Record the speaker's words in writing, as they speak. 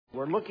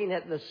We're looking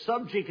at the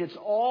subject. It's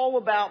all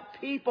about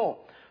people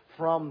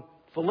from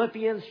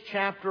Philippians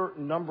chapter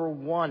number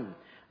 1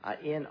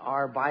 in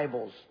our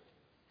Bibles.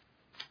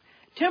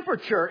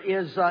 Temperature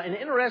is an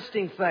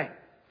interesting thing.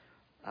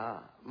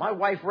 My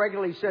wife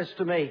regularly says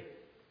to me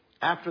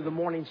after the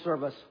morning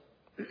service,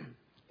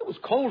 "It was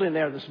cold in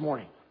there this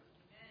morning."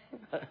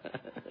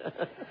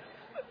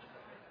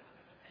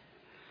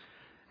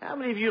 How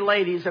many of you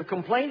ladies have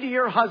complained to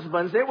your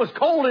husbands, "It was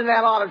cold in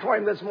that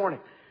auditorium this morning"?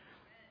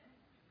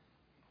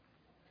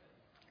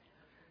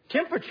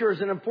 Temperature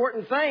is an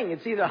important thing.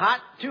 It's either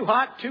hot,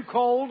 too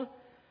cold.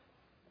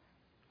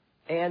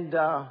 And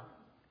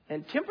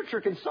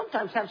temperature can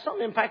sometimes have some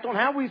impact on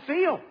how we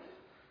feel.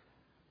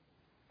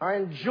 Our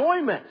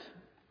enjoyment.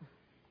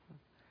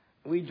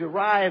 We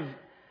derive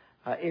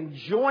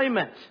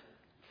enjoyment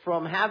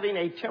from having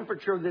a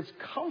temperature that's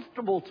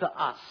comfortable to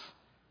us.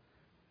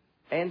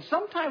 And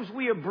sometimes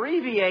we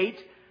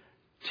abbreviate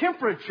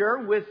temperature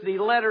with the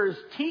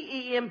letters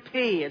TEMP.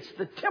 It's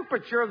the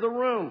temperature of the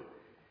room.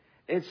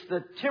 It's the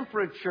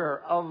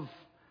temperature of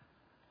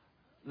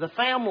the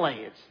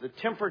family. It's the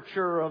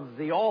temperature of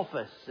the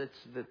office.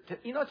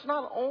 It's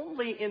not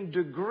only in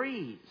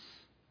degrees.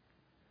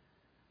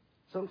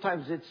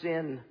 Sometimes it's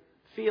in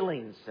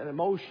feelings and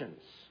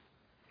emotions.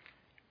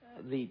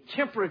 The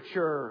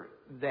temperature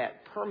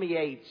that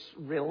permeates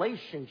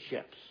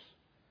relationships.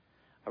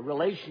 A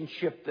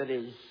relationship that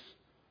is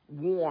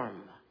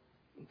warm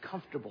and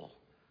comfortable.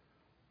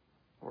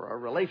 Or a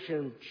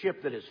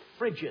relationship that is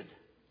frigid.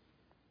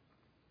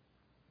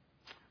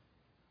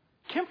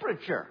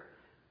 Temperature,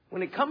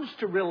 when it comes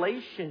to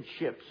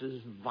relationships, is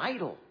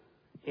vital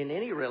in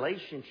any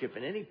relationship,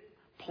 in any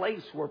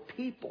place where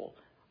people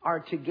are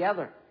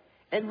together.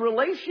 And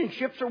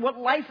relationships are what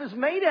life is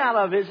made out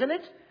of, isn't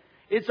it?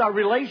 It's our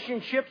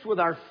relationships with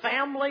our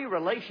family,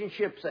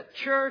 relationships at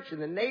church, in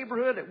the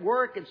neighborhood, at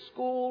work, at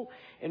school,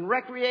 in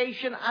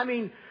recreation.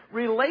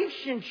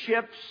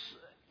 Relationships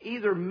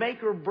either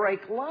make or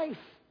break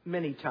life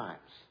many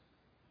times.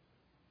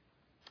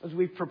 As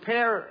we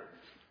prepare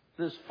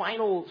this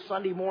final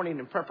Sunday morning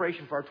in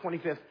preparation for our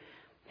 25th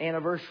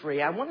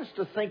anniversary, I want us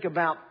to think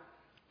about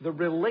the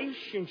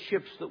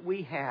relationships that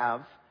we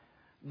have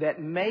that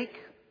make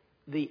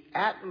the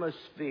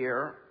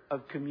atmosphere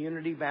of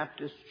Community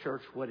Baptist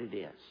Church what it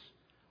is.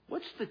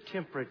 What's the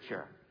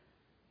temperature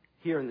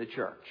here in the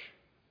church?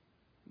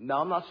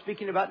 Now, I'm not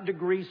speaking about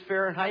degrees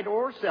Fahrenheit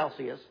or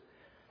Celsius.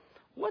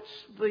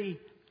 What's the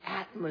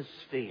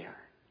atmosphere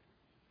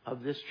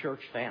of this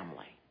church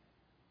family?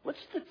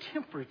 What's the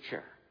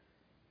temperature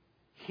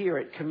here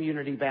at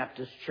Community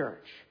Baptist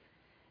Church?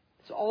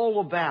 It's all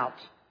about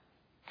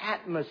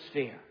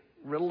atmosphere,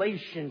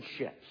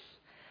 relationships.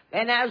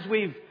 And as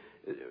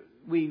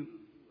we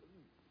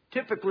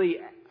typically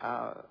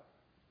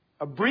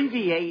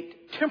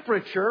abbreviate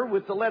temperature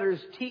with the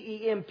letters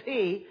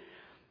TEMP,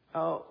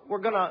 we're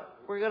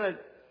gonna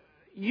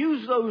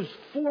use those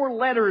 4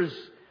 letters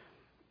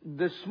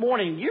this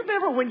morning. You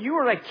remember when you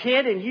were a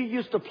kid and you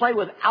used to play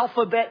with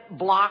alphabet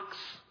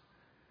blocks?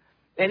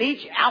 And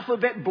each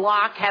alphabet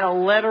block had a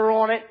letter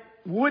on it,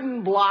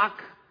 wooden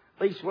block.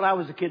 At least when I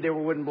was a kid, they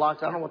were wooden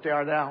blocks. I don't know what they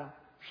are now.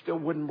 Still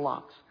wooden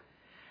blocks.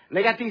 And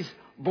they got these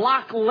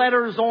block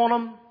letters on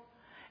them.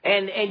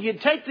 And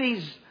you'd take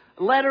these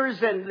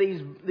letters and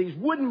these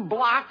wooden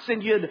blocks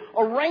and you'd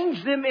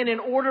arrange them in an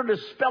order to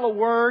spell a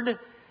word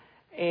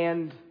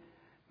and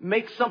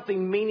make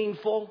something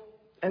meaningful.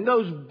 And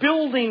those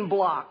building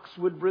blocks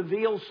would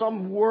reveal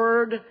some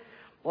word.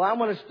 Well, I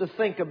want us to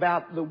think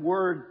about the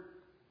word,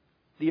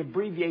 the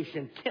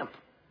abbreviation TEMP,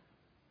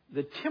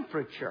 the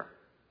temperature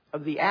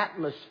of the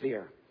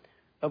atmosphere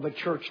of a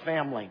church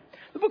family.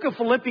 The book of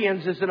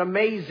Philippians is an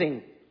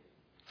amazing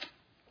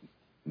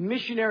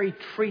missionary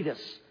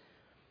treatise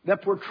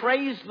that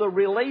portrays the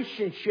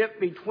relationship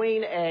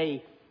between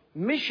a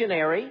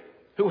missionary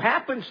who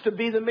happens to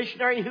be the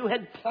missionary who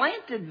had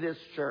planted this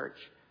church,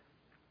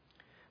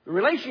 the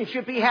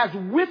relationship he has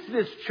with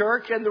this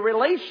church, and the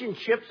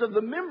relationships of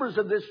the members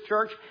of this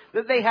church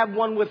that they have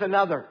one with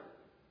another.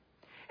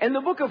 And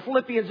the book of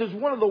Philippians is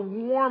one of the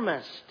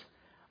warmest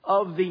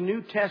of the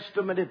New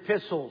Testament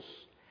epistles.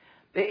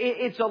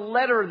 It's a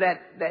letter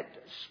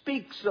that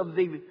speaks of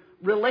the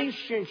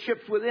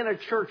relationships within a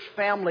church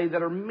family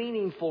that are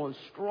meaningful and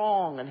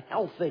strong and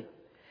healthy.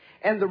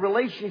 And the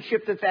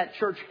relationship that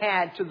church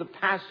had to the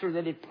pastor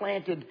that had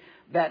planted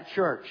that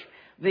church.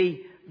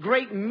 The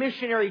great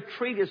missionary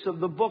treatise of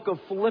the book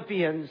of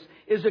Philippians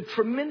is a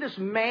tremendous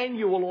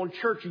manual on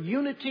church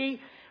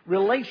unity,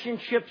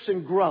 relationships,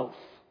 and growth.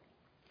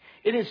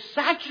 It is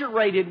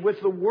saturated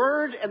with the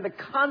word and the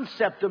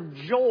concept of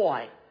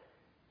joy.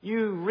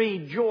 You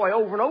read joy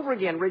over and over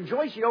again,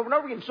 rejoicing over and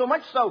over again, so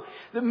much so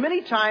that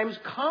many times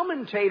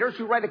commentators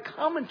who write a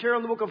commentary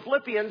on the book of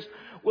Philippians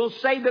will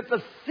say that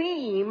the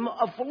theme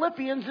of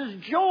Philippians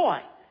is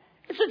joy.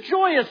 It's a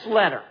joyous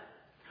letter.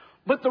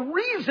 But the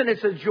reason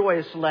it's a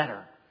joyous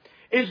letter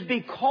is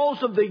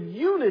because of the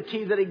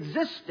unity that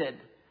existed,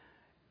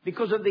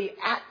 because of the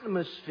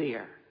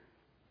atmosphere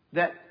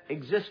that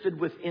existed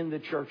within the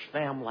church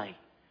family.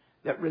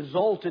 that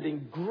resulted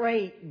in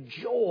great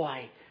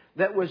joy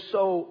that was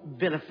so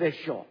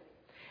beneficial.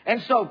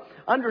 And so,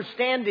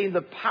 understanding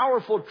the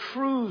powerful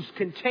truths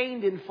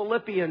contained in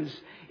Philippians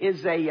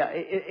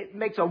it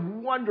makes a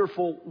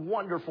wonderful,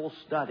 wonderful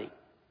study.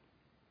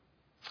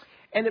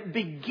 And it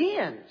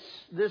begins,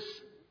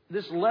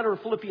 this letter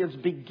of Philippians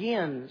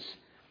begins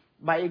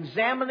by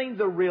examining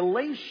the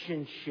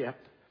relationship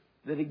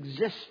that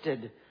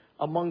existed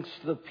amongst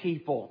the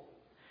people.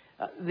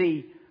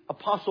 The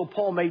Apostle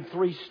Paul made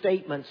 3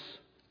 statements.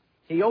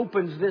 He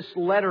opens this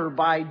letter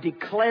by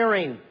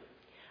declaring,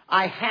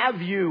 I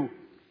have you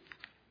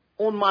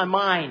on my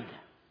mind,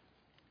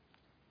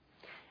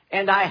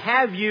 and I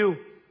have you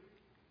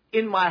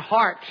in my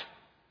heart,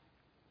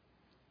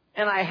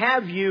 and I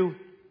have you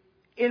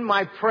in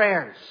my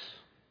prayers.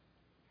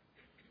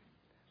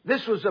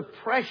 This was a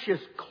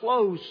precious,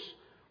 close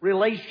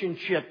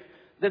relationship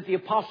that the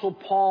Apostle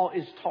Paul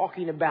is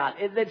talking about.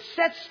 That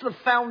sets the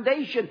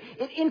foundation.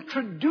 It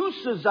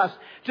introduces us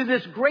to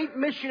this great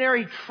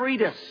missionary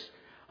treatise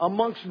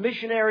amongst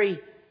missionary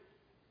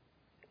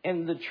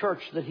and the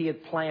church that he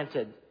had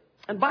planted.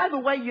 And by the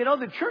way,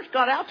 the church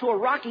got out to a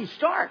rocky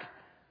start.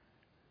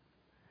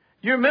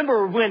 You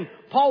remember when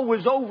Paul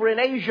was over in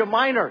Asia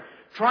Minor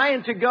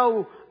trying to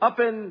go up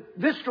in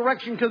this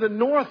direction to the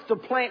north to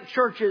plant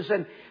churches,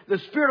 and the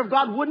Spirit of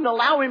God wouldn't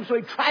allow him, so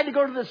he tried to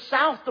go to the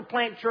south to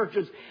plant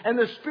churches, and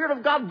the Spirit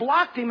of God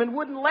blocked him and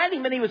wouldn't let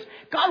him, and he was,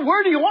 God,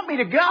 where do you want me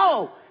to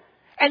go?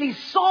 And he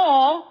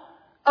saw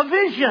a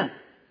vision.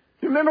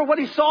 You remember what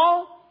he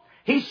saw?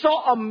 He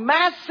saw a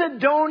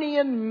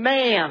Macedonian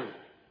man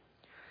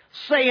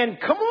saying,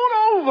 come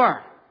on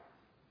over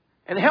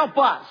and help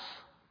us.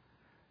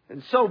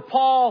 And so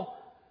Paul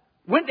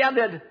went down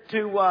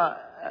to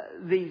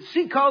the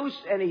seacoast,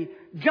 and he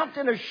jumped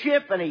in a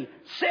ship, and he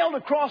sailed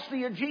across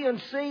the Aegean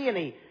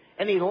Sea,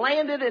 and he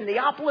landed in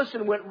Neapolis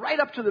and went right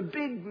up to the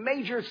big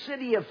major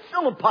city of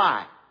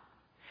Philippi.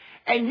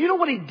 And you know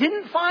what he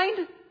didn't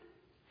find?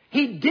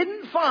 He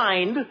didn't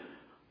find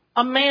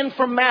a man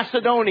from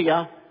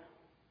Macedonia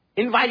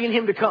inviting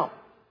him to come.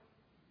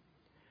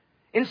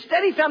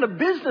 Instead, he found a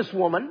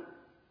businesswoman.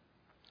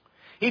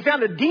 He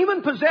found a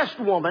demon-possessed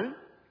woman.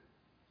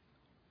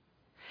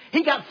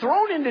 He got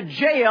thrown into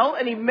jail,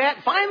 and he met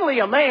finally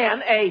a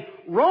man, a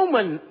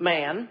Roman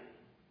man.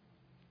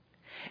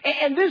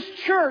 And this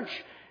church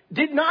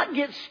did not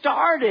get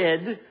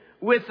started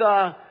with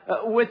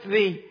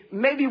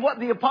maybe what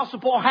the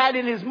Apostle Paul had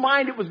in his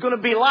mind it was going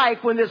to be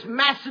like when this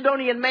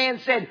Macedonian man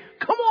said,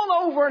 come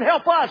on over and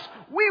help us.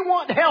 We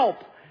want help.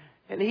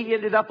 And he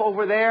ended up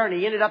over there, and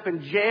he ended up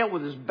in jail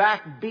with his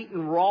back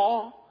beaten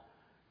raw.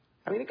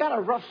 I mean, it got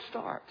a rough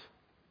start.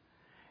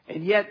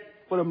 And yet,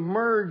 what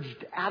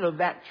emerged out of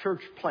that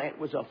church plant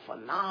was a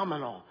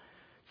phenomenal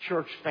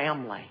church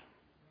family.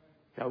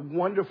 A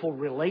wonderful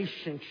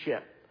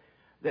relationship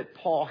that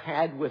Paul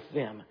had with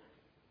them.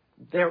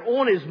 They're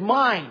on his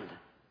mind.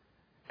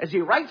 As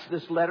he writes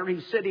this letter,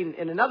 he's sitting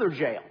in another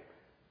jail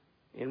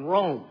in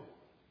Rome.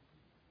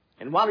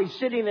 And while he's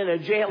sitting in a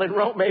jail in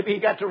Rome, maybe he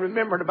got to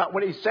remembering about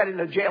when he sat in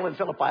a jail in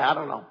Philippi. I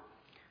don't know.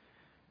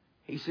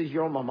 He says,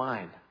 you're on my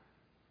mind.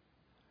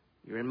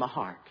 You're in my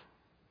heart.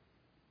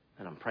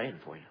 And I'm praying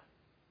for you.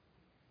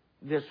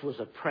 This was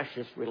a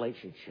precious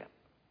relationship.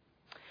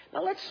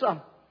 Now let's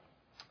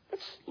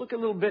look a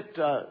little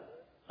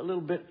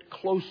bit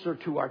closer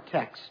to our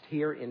text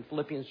here in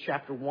Philippians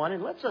chapter 1,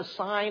 and let's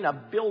assign a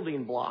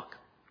building block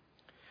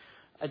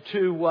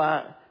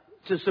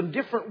to some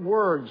different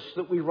words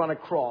that we run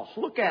across.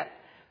 Look at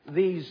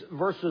these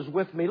verses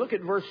with me. Look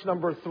at verse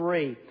number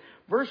 3.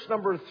 Verse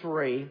number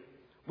 3,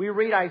 we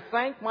read, I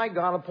thank my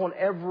God upon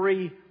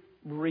every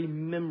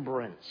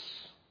remembrance.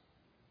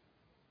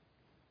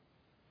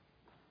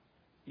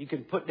 You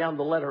can put down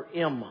the letter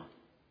M.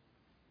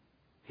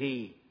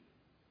 He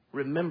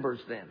remembers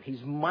them.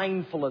 He's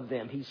mindful of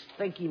them. He's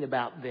thinking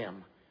about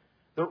them.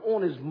 They're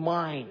on his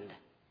mind.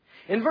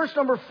 In verse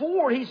number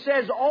 4, he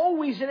says,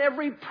 always in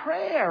every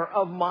prayer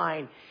of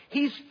mine.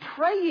 He's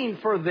praying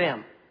for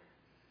them.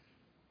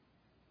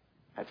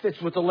 That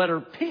fits with the letter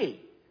P.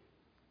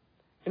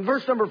 In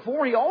verse number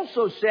 4, he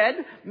also said,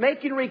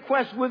 making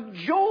requests with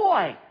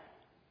joy.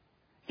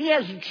 He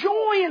has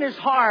joy in his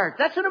heart.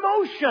 That's an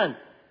emotion.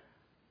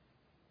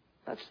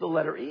 That's the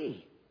letter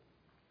E.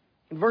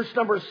 In verse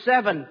number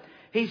 7,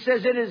 he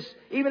says, it is,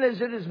 even as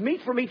it is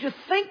meet for me to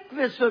think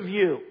this of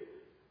you.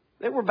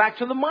 Then we're back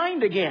to the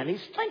mind again.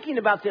 He's thinking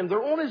about them.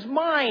 They're on his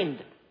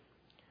mind.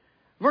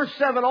 Verse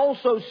 7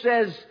 also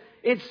says,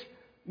 it's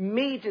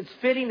meet, it's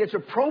fitting, it's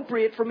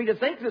appropriate for me to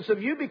think this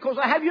of you because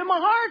I have you in my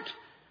heart.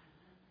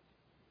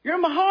 You're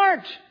in my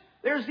heart.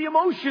 There's the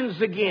emotions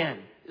again.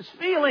 His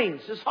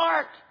feelings, his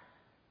heart.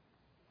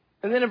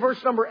 And then in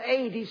verse number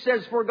 8, he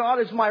says, for God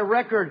is my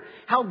record,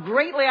 how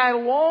greatly I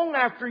long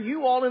after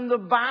you all in the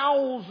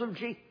bowels of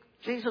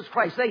Jesus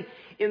Christ.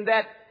 In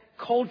that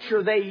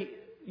culture, they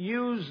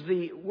use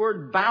the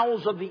word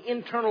bowels of the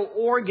internal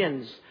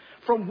organs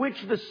from which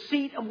the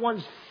seat of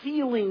one's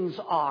feelings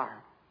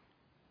are.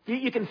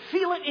 You can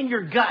feel it in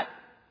your gut.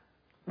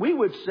 We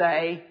would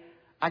say,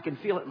 I can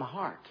feel it in my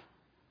heart.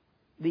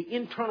 the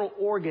internal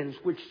organs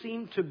which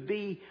seem to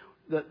be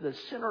the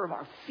center of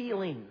our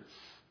feelings,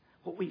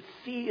 what we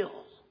feel.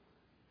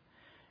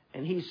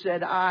 And he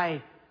said,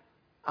 I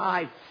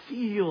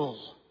feel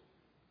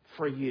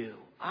for you.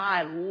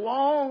 I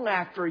long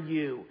after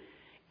you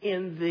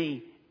in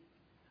the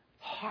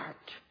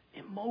heart,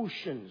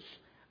 emotions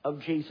of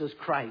Jesus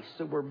Christ.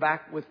 So we're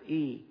back with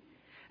E.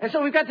 And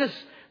so we've got this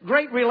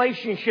great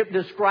relationship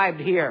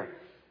described here.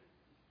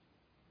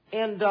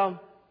 And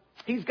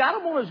he's got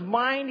him on his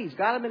mind, he's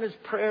got him in his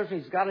prayers, and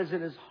he's got him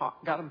in his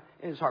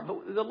heart.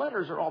 But the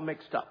letters are all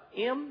mixed up.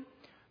 M-P-E-M-E-E.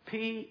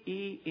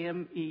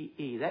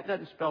 That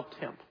doesn't spell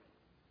temp.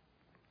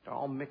 They're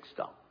all mixed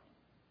up.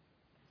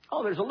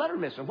 Oh, there's a letter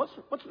missing.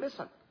 What's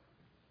missing?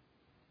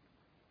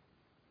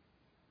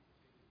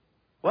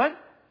 What?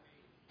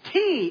 T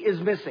is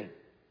missing.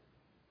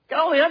 Got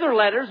all the other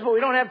letters, but we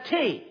don't have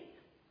T.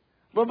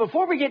 But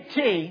before we get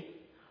T,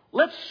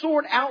 let's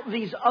sort out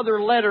these other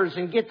letters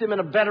and get them in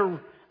a better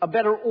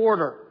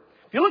order.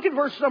 If you look at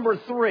verse number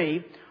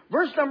 3,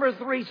 verse number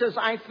 3 says,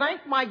 I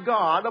thank my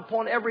God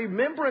upon every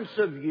remembrance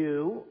of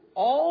you,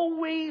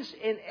 always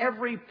in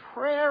every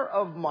prayer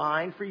of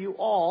mine for you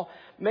all,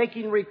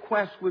 making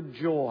requests with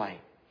joy.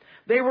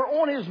 They were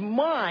on his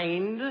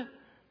mind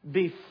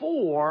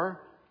before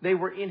they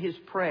were in his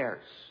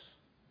prayers.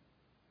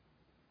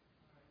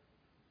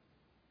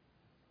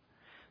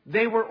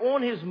 They were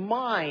on his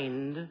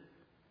mind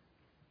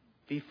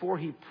before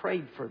he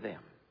prayed for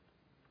them.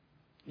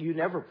 You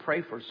never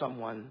pray for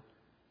someone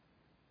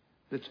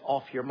that's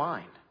off your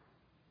mind.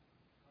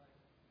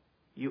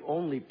 You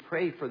only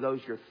pray for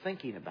those you're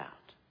thinking about.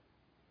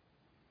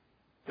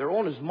 They're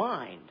on his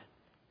mind.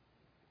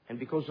 And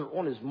because they're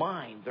on his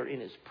mind, they're in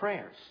his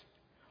prayers.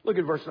 Look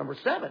at verse number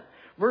 7.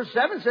 Verse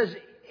 7 says,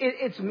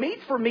 it's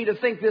meet for me to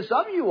think this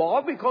of you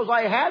all because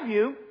I have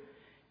you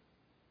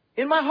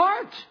in my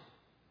heart.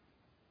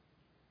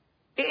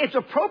 It's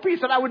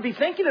appropriate that I would be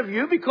thinking of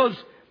you because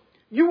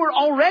you were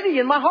already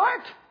in my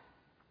heart.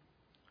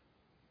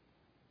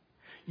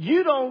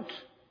 You don't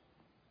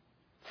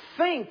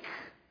think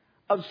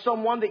of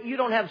someone that you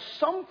don't have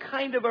some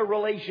kind of a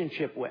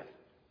relationship with.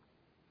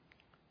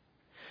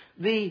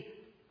 The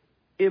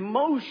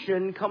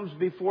emotion comes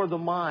before the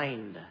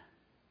mind.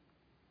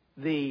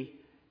 The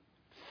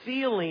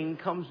feeling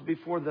comes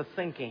before the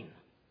thinking.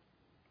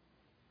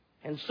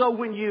 And so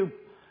when you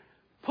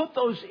put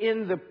those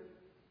in the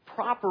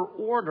proper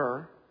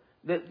order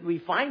that we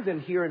find them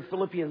here in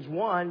Philippians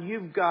 1,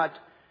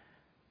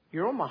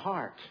 you're on my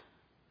heart.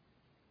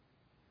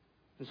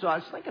 And so I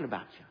was thinking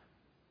about you.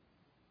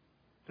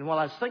 And while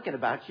I was thinking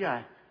about you,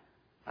 I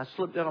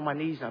slipped down on my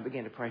knees and I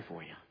began to pray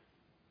for you.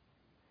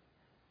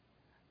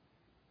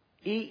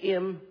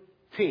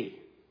 E-M-P.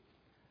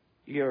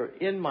 You're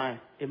in my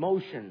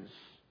emotions.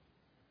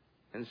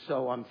 And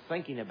so I'm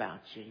thinking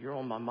about you. You're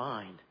on my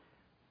mind.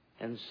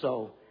 And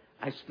so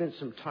I spent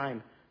some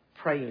time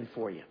praying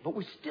for you. But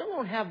we still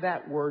don't have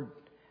that word,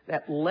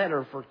 that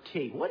letter for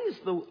T. What does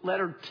the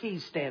letter T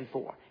stand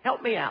for?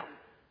 Help me out.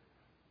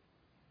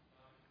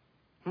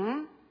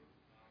 A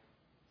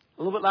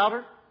little bit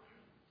louder?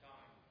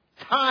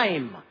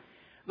 Time.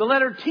 The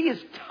letter T is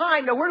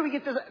time. Now, where do we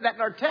get that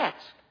in our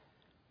text?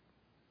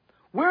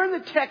 Where in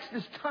the text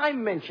is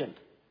time mentioned?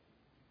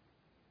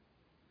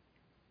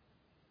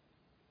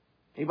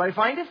 Anybody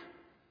find it?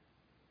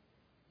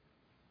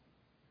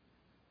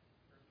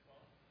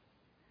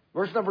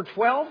 Verse number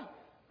 12?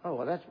 Oh,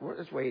 well,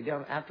 that's way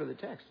down after the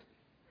text.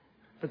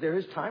 But there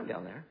is time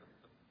down there.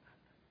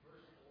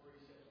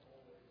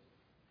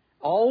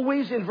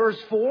 Always in verse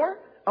 4?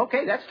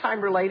 Okay, that's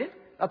time related.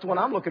 That's the one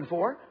I'm looking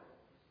for.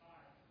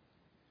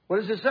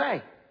 What does it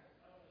say?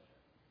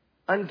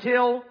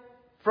 Until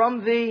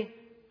from the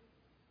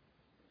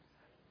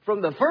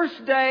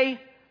first day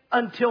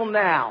until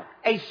now.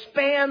 A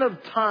span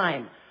of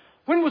time.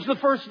 When was the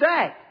first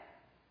day?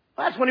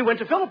 Well, that's when he went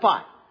to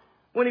Philippi.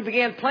 When he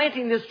began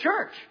planting this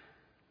church.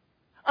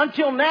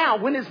 Until now.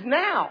 When is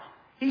now?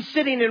 He's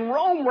sitting in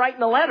Rome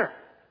writing a letter.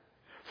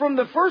 From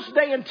the first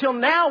day until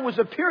now was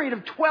a period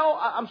of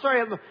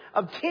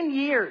 10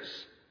 years.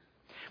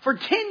 For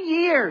 10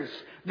 years,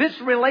 this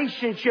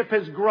relationship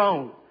has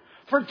grown.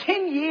 For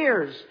 10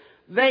 years,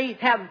 they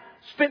have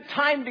spent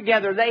time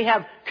together. They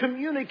have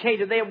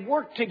communicated. They have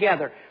worked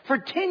together. For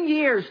 10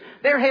 years,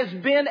 there has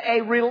been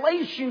a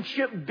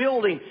relationship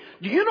building.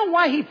 Do you know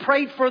why he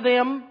prayed for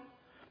them?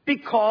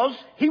 Because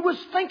he was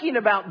thinking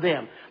about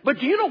them. But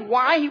do you know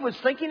why he was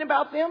thinking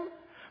about them?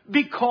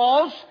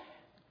 Because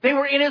they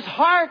were in his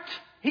heart.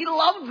 He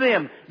loved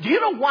them. Do you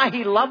know why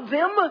he loved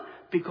them?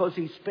 Because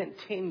he spent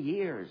 10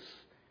 years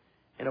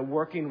in a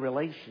working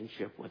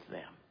relationship with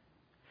them.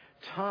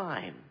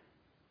 Time,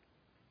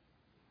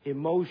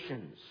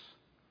 emotions,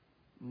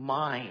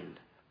 mind,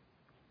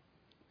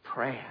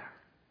 prayer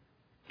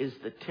is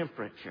the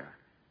temperature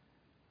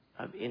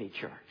of any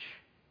church.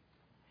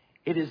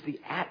 It is the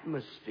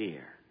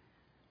atmosphere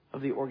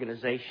of the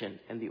organization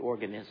and the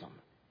organism.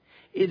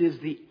 It is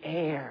the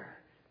air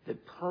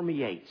that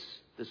permeates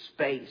the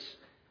space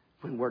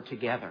when we're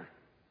together.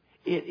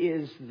 It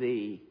is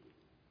the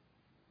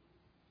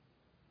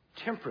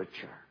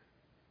temperature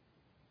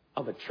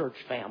of a church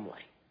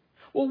family.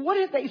 Well, what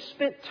had they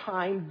spent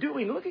time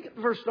doing? Look at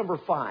verse number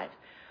 5.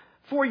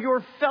 For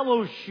your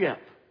fellowship.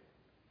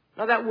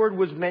 Now that word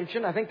was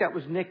mentioned. I think that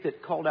was Nick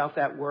that called out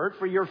that word.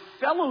 For your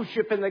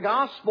fellowship in the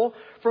gospel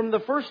from the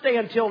first day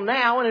until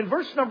now. And in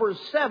verse number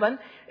 7,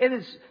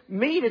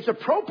 it's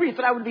appropriate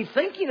that I would be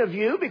thinking of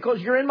you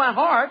because you're in my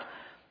heart.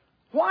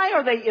 Why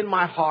are they in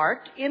my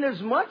heart?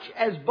 Inasmuch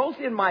as both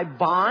in my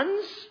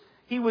bonds,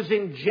 he was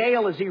in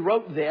jail as he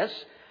wrote this,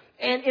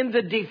 and in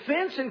the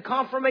defense and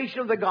confirmation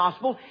of the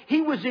gospel,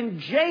 he was in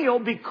jail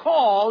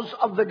because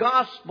of the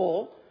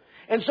gospel.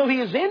 And so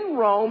he is in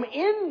Rome,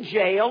 in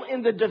jail,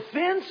 in the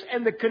defense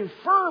and the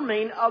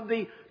confirming of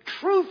the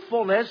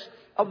truthfulness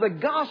of the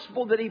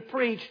gospel that he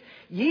preached.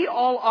 Ye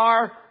all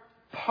are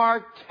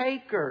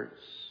partakers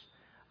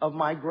of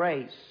my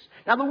grace.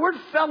 Now the word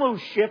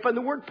fellowship and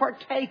the word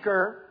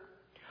partaker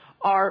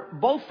are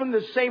both from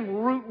the same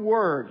root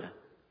word.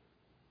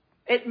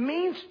 It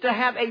means to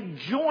have a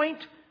joint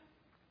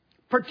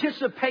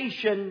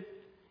participation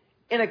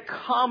in a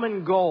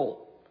common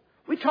goal.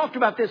 We talked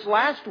about this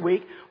last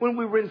week when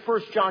we were in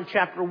 1 John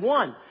chapter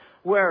 1,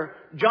 where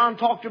John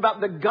talked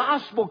about the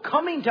gospel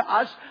coming to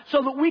us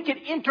so that we could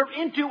enter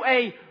into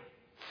a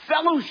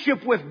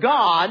fellowship with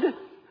God.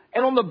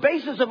 And on the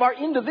basis of our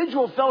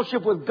individual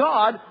fellowship with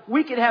God,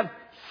 we could have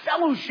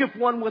fellowship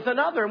one with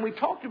another. And we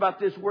talked about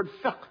this word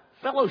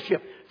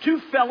fellowship. Two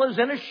fellas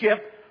in a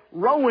ship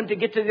rowing to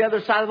get to the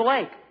other side of the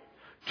lake.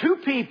 Two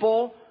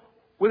people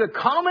with a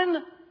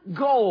common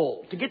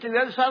goal to get to the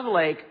other side of the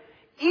lake.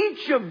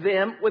 Each of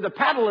them with a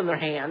paddle in their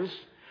hands,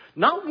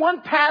 not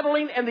one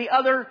paddling and the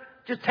other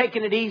just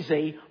taking it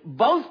easy,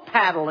 both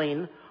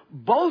paddling,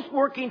 both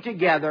working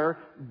together,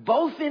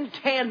 both in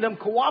tandem,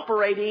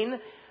 cooperating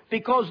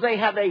because they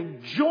have a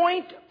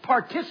joint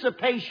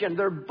participation.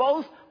 They're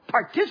both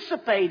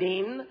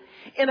participating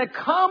in a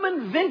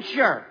common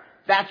venture.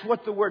 That's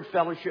what the word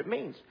fellowship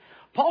means.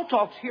 Paul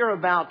talks here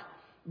about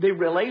the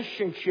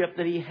relationship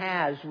that he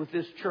has with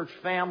this church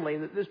family,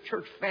 that this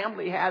church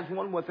family has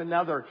one with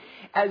another,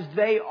 as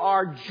they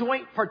are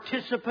joint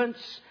participants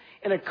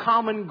in a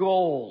common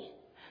goal.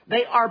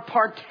 They are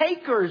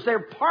partakers,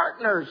 they're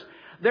partners,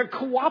 they're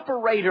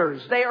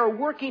cooperators. They are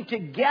working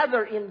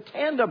together in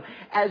tandem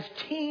as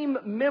team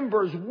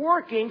members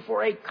working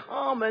for a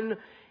common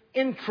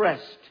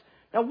interest.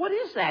 Now, what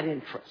is that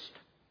interest?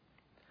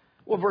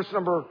 Well, verse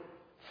number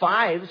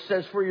 5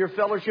 says, for your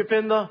fellowship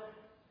in the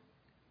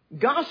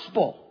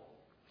gospel.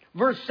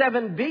 Verse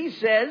 7b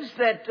says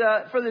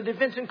that for the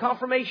defense and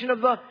confirmation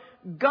of the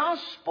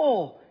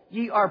gospel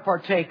ye are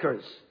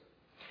partakers.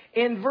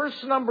 In verse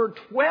number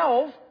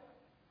 12,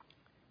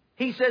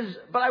 he says,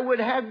 but I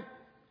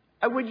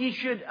would ye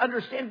should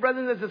understand,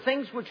 brethren, that the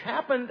things which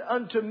happened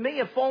unto me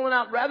have fallen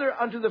out rather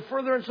unto the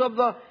furtherance of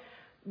the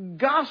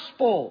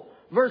gospel.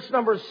 Verse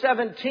number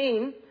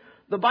 17,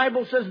 the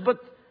Bible says,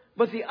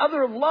 but the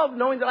other of love,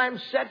 knowing that I am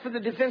set for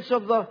the defense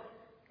of the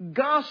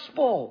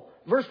gospel.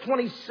 Verse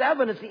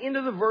 27, at the end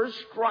of the verse,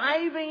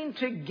 striving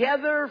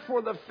together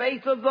for the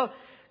faith of the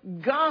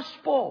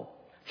gospel.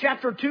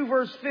 Chapter 2,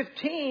 verse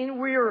 15,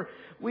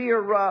 we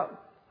are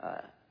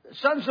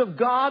sons of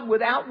God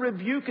without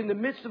rebuke in the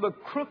midst of a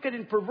crooked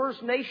and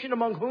perverse nation,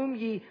 among whom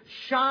ye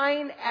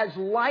shine as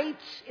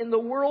lights in the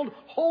world,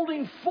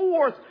 holding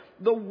forth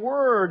the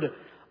word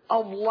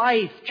of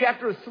life.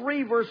 Chapter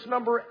 3, verse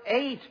number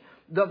 8,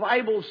 the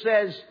Bible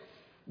says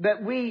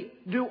that we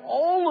do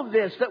all of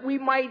this, that we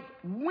might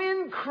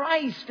win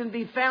Christ and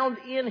be found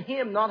in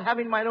Him, not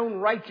having mine own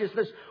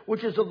righteousness,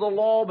 which is of the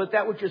law, but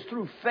that which is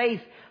through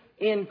faith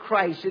in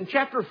Christ. In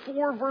chapter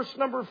 4, verse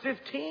number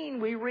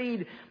 15, we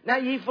read, now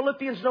ye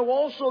Philippians know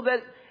also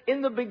that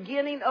in the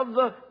beginning of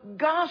the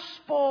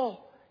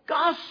gospel,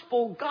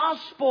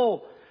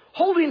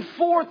 holding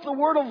forth the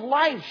word of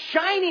life,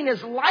 shining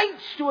as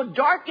lights to a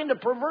dark and a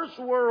perverse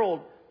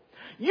world.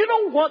 You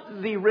know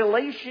what the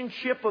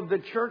relationship of the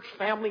church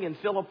family in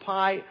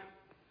Philippi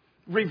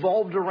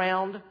revolved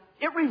around?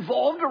 It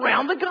revolved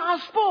around the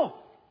gospel.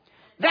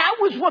 That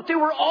was what they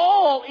were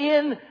all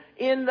in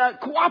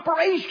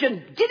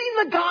cooperation. Getting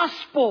the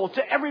gospel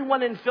to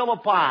everyone in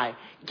Philippi.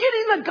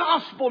 Getting the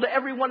gospel to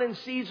everyone in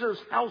Caesar's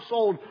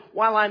household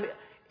while I'm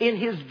in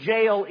his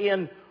jail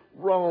in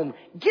Rome.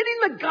 Getting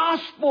the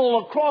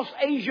gospel across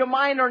Asia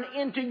Minor and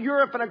into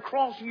Europe and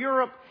across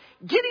Europe.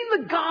 Getting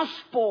the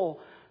gospel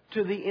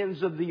to the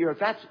ends of the earth.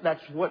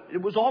 That's what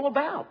it was all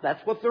about.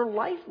 That's what their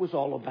life was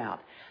all about.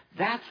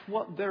 That's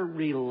what their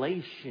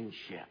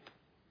relationship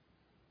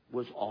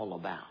was all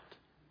about.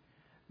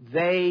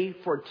 They,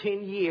 for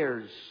 10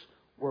 years,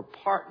 were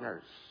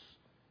partners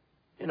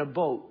in a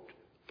boat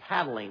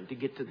paddling to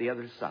get to the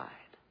other side.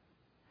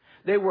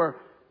 They were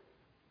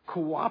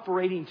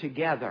cooperating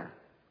together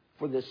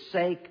for the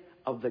sake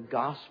of the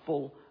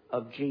gospel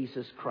of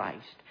Jesus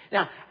Christ.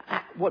 Now,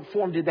 what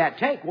form did that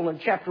take? Well, in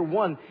chapter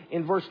 1,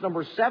 in verse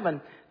number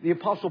 7, the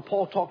Apostle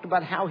Paul talked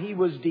about how he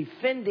was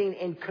defending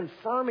and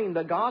confirming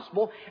the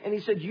gospel. And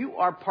he said, you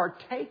are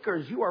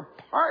partakers, you are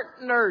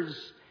partners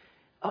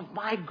of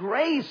my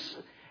grace.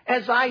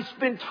 as I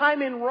spend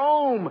time in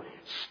Rome,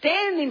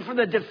 standing for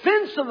the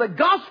defense of the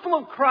gospel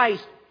of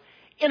Christ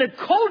in a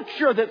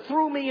culture that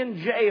threw me in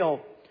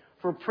jail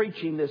for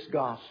preaching this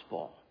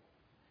gospel.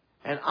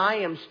 And I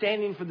am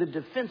standing for the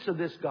defense of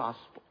this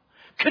gospel,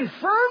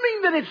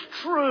 confirming that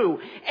it's true.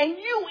 And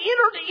you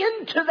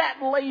entered into that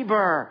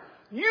labor.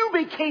 You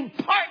became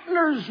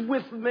partners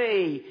with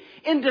me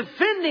in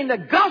defending the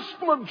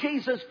gospel of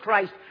Jesus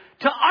Christ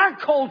to our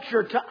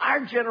culture, to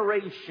our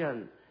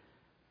generation.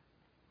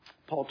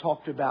 Paul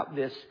talked about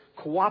this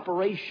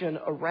cooperation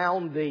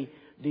around the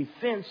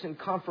defense and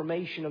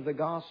confirmation of the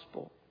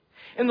gospel.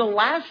 In the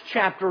last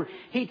chapter,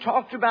 he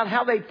talked about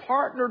how they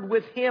partnered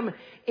with him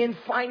in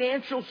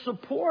financial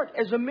support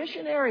as a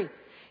missionary.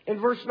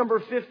 In verse number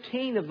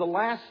 15 of the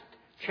last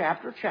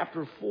chapter,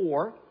 chapter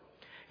 4,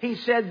 he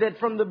said that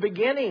from the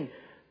beginning,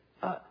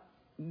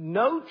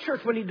 no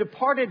church, when he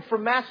departed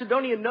from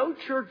Macedonia, no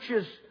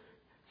churches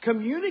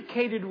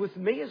communicated with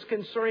me as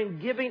concerning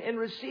giving and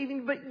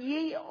receiving, but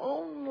ye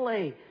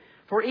only.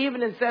 For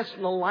even in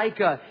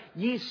Thessalonica,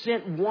 ye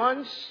sent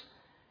once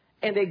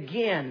and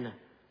again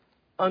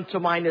unto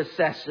my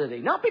necessity.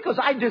 Not because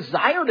I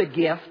desired a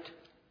gift,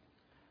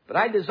 but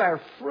I desire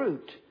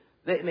fruit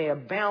that it may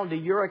abound to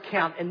your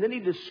account. And then he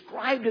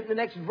described it in the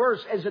next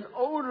verse as an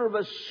odor of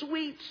a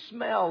sweet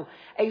smell,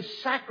 a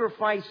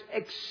sacrifice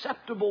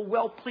acceptable,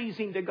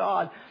 well-pleasing to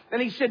God.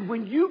 And he said,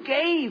 when you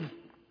gave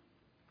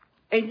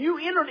and you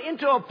entered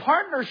into a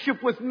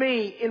partnership with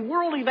me in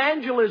world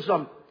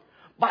evangelism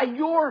by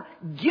your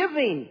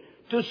giving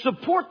to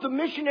support the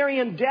missionary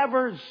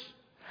endeavors,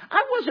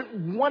 I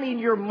wasn't wanting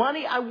your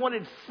money. I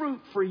wanted fruit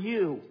for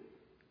you.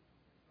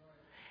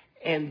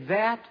 And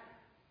that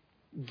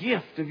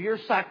gift of your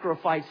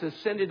sacrifice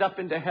ascended up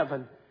into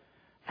heaven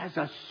as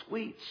a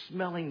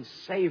sweet-smelling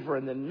savor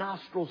in the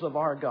nostrils of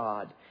our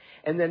God.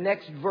 And the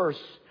next verse,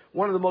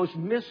 one of the most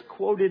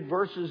misquoted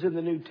verses in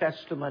the New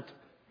Testament,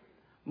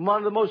 one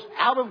of the most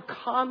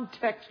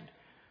out-of-context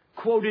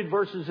quoted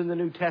verses in the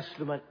New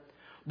Testament.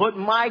 But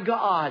my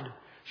God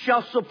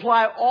shall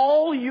supply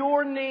all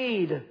your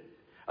need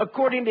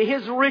according to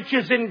His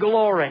riches in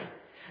glory.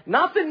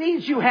 Not the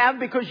needs you have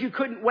because you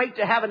couldn't wait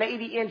to have an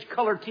 80-inch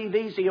color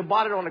TV, so you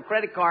bought it on a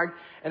credit card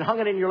and hung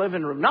it in your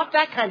living room. Not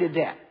that kind of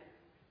debt.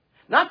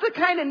 Not the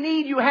kind of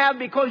need you have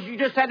because you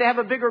just had to have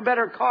a bigger,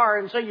 better car,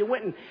 and so you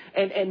went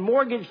and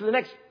mortgaged the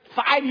next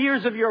 5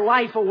 years of your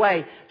life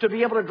away to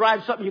be able to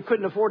drive something you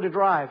couldn't afford to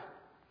drive.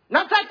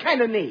 Not that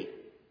kind of need.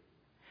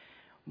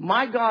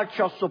 My God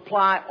shall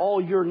supply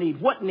all your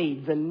need. What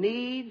need? The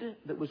need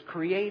that was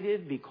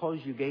created because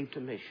you gave to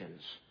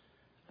missions.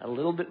 A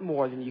little bit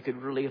more than you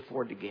could really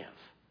afford to give.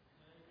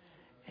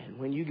 And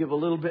when you give a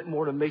little bit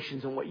more to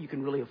missions than what you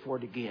can really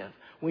afford to give,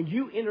 when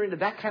you enter into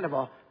that kind of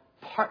a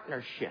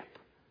partnership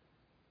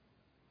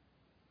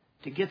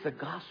to get the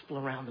gospel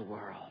around the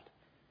world,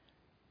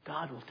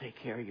 God will take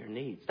care of your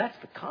needs. That's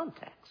the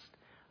context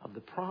of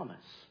the promise.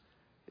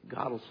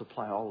 God will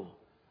supply all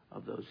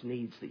of those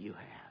needs that you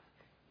have.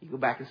 You go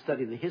back and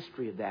study the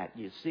history of that,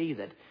 you see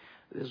that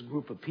this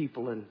group of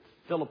people in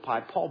Philippi,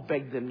 Paul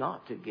begged them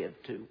not to give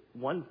to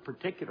one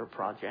particular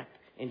project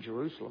in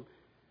Jerusalem.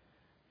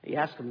 He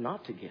asked them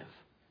not to give.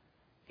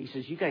 He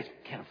says, you guys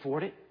can't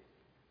afford it,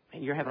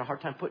 and you're having a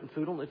hard time putting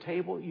food on the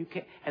table. You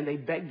can't. And they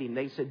begged him.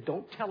 They said,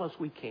 don't tell us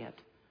we can't.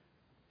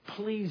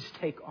 Please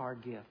take our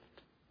gift.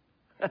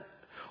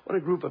 What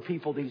a group of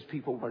people these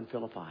people were in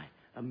Philippi.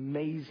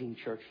 Amazing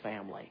church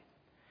family.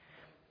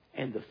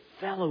 And the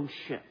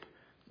fellowship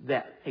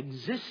that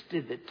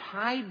existed, that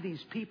tied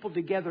these people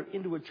together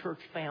into a church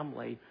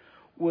family,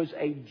 was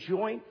a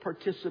joint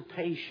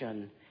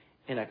participation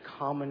in a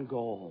common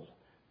goal.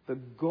 The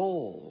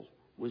goal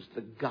was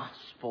the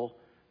gospel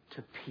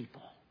to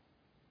people.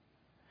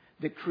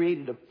 That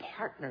created a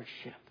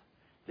partnership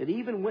that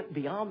even went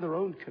beyond their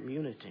own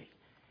community.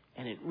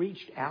 And it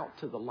reached out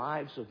to the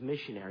lives of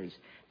missionaries,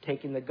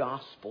 taking the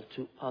gospel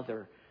to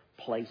other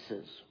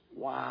places.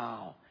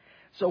 Wow.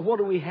 So what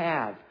do we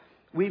have?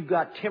 We've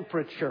got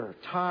temperature,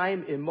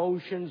 time,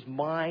 emotions,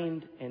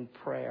 mind, and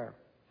prayer.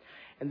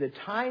 And the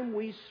time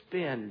we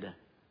spend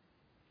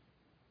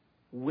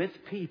with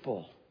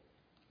people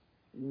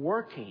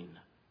working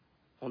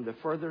on the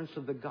furtherance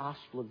of the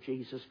gospel of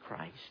Jesus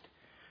Christ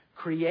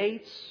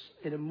creates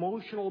an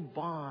emotional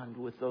bond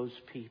with those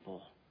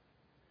people.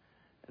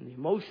 And the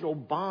emotional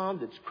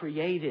bond that's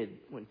created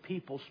when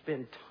people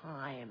spend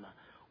time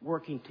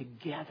working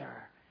together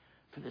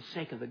for the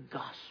sake of the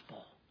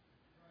gospel.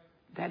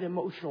 That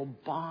emotional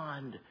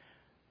bond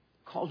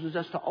causes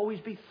us to always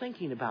be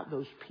thinking about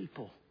those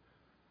people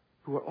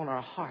who are on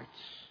our hearts.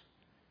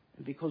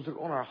 And because they're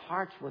on our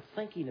hearts, we're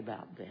thinking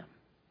about them.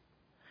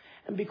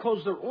 And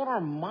because they're on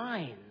our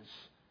minds,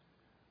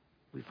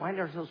 we find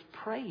ourselves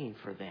praying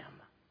for them.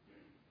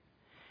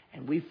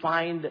 And we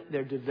find that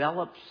there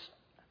develops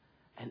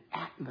an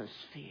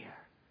atmosphere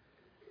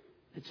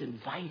that's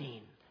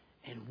inviting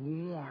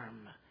and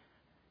warm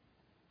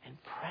and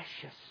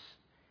precious.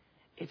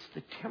 It's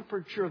the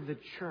temperature of the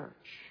church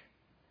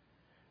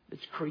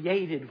that's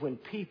created when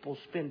people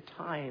spend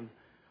time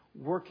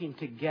working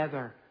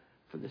together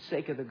for the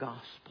sake of the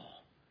gospel.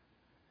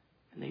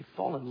 And they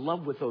fall in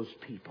love with those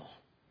people.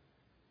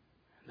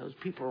 And those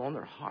people are on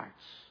their hearts.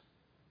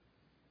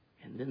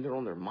 And then they're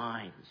on their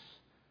minds.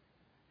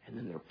 And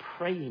then they're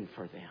praying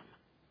for them.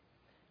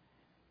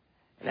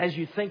 And as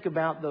you think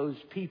about those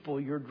people,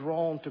 you're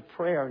drawn to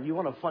prayer. You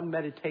want a fun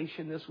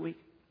meditation this week?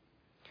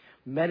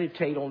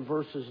 Meditate on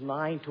verses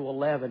 9 to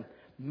 11.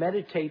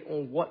 Meditate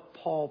on what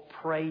Paul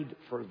prayed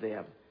for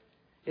them.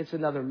 It's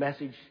another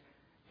message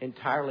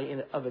entirely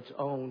of its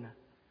own.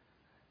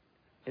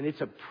 And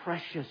it's a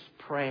precious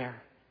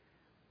prayer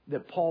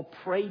that Paul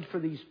prayed for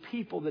these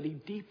people that he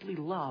deeply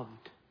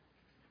loved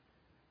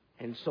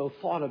and so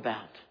thought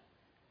about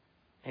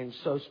and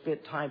so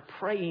spent time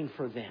praying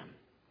for them.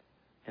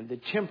 And the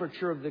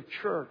temperature of the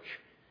church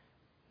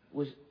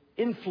was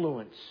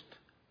influenced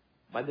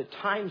by the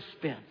time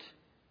spent,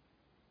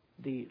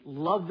 the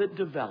love that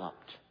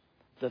developed,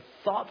 the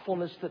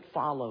thoughtfulness that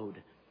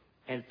followed,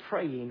 and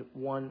praying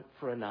one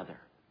for another.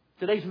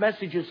 Today's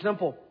message is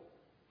simple.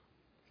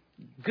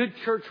 Good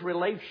church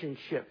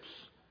relationships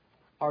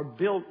are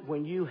built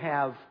when you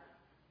have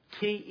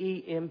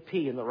TEMP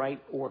in the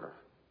right order.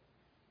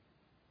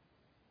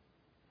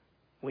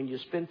 When you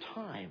spend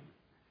time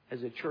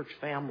as a church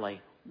family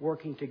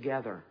working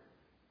together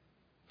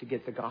to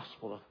get the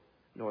gospel to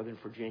Northern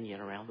Virginia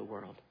and around the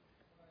world.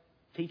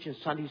 Teaching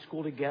Sunday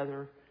school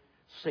together,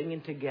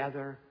 singing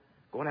together,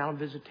 going out on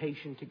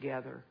visitation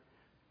together,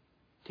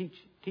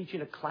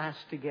 teaching a class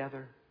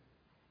together.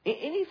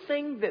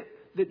 Anything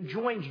that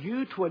joins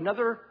you to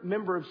another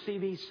member of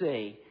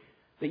CVC,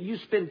 that you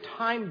spend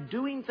time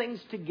doing things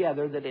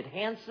together that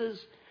enhances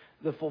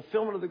the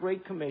fulfillment of the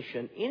Great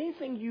Commission,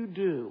 anything you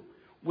do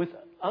with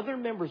other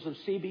members of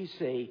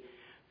CVC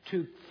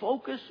to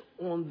focus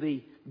on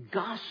the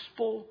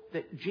gospel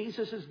that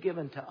Jesus has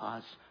given to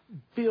us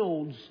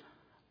builds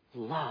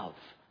love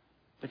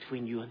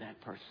between you and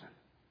that person.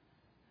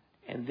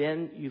 And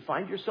then you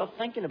find yourself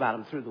thinking about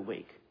them through the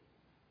week.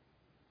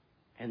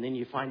 And then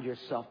you find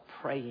yourself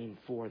praying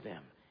for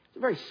them. It's a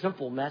very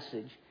simple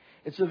message.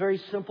 It's a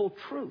very simple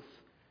truth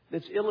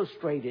that's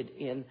illustrated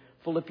in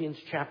Philippians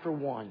chapter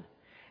 1.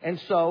 And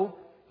so,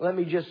 let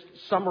me just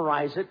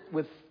summarize it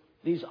with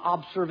these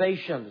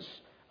observations.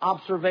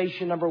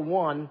 Observation number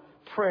 1,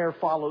 prayer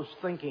follows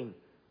thinking.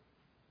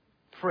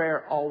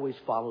 Prayer always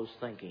follows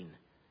thinking.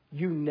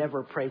 You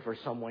never pray for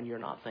someone you're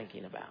not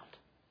thinking about.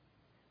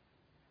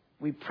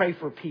 We pray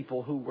for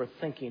people who we're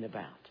thinking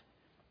about.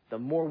 The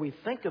more we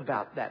think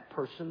about that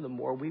person, the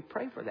more we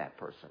pray for that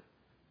person.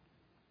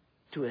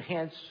 To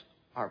enhance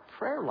our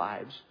prayer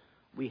lives,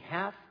 we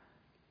have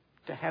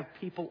to have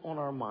people on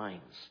our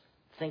minds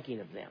thinking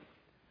of them.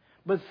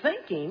 But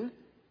thinking,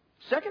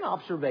 second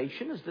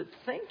observation is that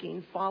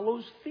thinking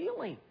follows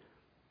feeling.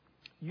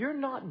 You're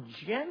not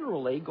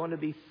generally going to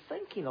be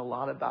thinking a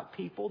lot about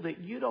people that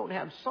you don't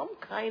have some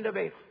kind of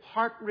a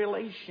heart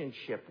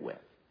relationship with.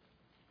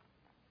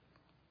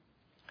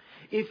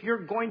 If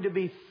you're going to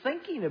be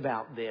thinking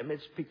about them,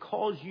 it's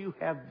because you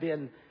have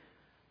been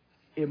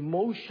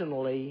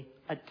emotionally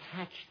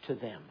attached to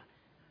them.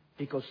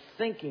 Because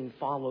thinking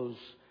follows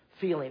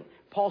feeling.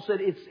 Paul said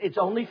it's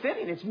only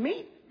fitting. It's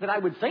meet that I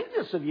would think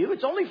this of you.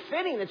 It's only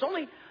fitting. It's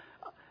only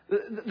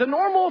the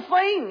normal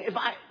thing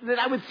that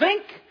I would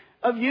think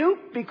of you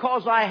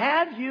because I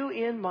have you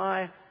in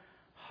my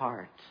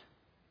heart.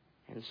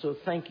 And so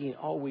thinking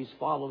always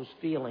follows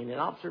feeling. And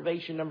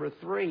observation number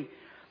 3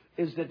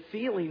 is that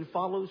feeling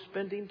follows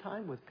spending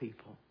time with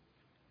people.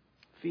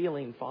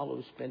 Feeling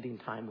follows spending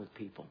time with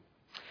people.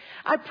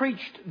 I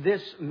preached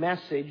this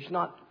message,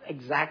 not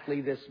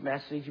exactly this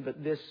message,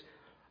 but this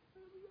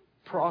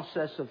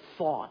process of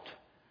thought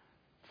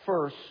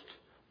first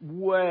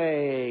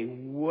way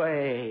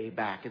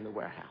back in the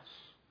warehouse,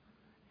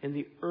 in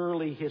the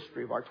early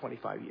history of our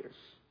 25 years.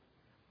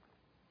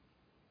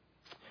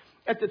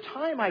 At the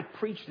time I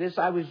preached this,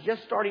 I was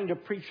just starting to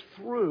preach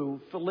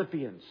through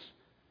Philippians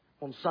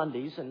on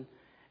Sundays, and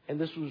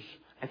this was,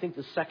 I think,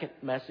 the second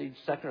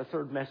or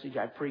third message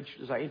I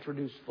preached as I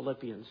introduced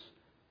Philippians.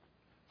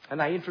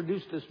 And I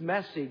introduced this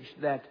message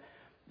that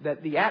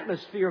the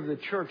atmosphere of the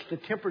church, the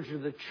temperature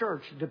of the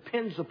church,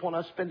 depends upon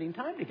us spending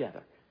time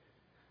together.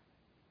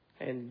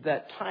 And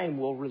that time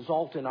will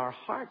result in our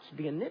hearts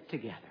being knit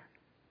together.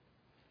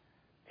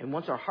 And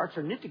once our hearts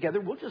are knit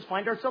together, we'll just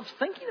find ourselves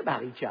thinking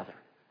about each other.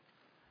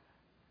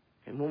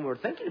 And when we're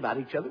thinking about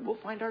each other, we'll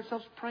find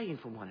ourselves praying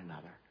for one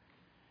another.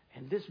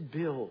 And this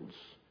builds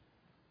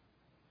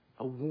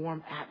a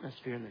warm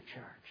atmosphere in the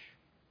church.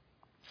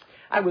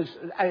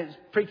 I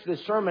preached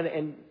this sermon,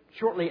 and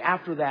shortly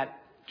after that,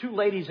 2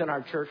 ladies in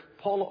our church,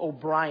 Paula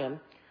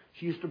O'Brien,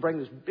 she used to bring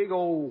this big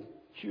old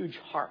huge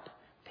harp,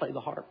 play the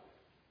harp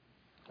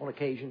on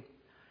occasion.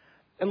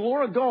 And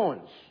Laura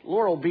Goins.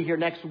 Laura will be here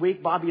next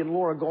week. Bobby and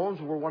Laura Goins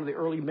were one of the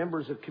early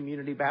members of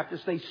Community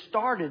Baptist. They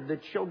started the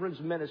children's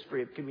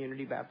ministry of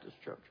Community Baptist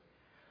Church.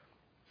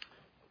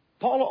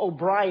 Paula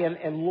O'Brien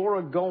and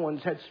Laura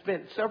Goins had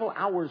spent several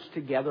hours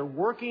together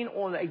working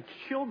on a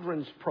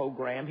children's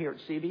program here at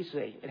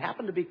CBC. It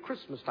happened to be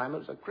Christmas time. It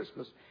was a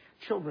Christmas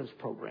children's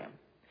program.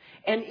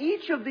 And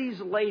each of these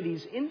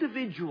ladies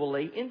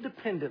individually,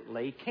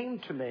 independently, came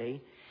to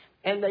me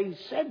and they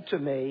said to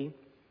me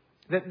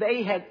that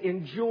they had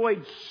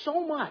enjoyed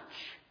so much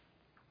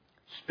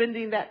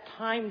spending that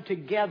time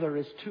together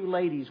as two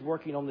ladies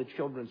working on the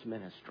children's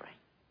ministry.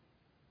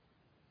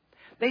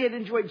 They had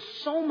enjoyed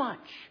so much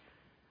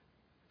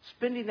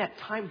spending that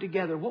time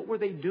together. What were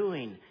they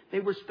doing? They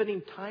were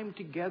spending time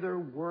together,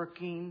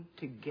 working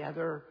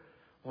together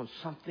on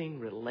something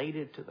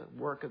related to the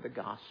work of the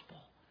gospel.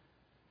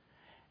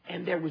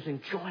 And there was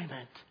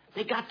enjoyment.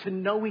 They got to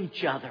know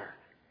each other.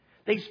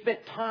 They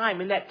spent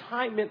time, and that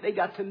time meant they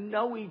got to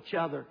know each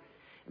other.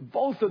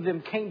 Both of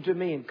them came to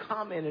me and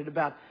commented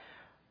about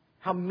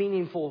how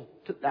meaningful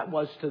that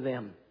was to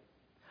them.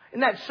 In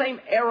that same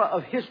era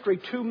of history,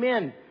 two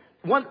men,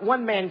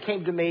 one man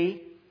came to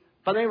me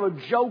by the name of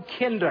Joe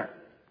Kinder.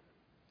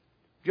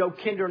 Joe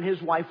Kinder and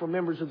his wife were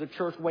members of the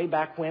church way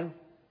back when.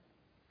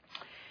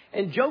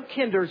 And Joe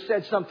Kinder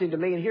said something to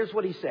me, and here's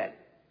what he said.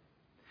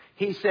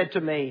 He said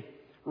to me,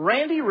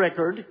 "Randy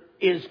Rickard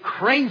is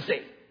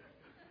crazy."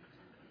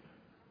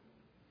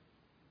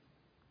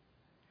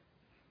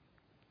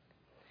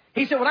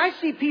 He said, "When I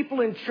see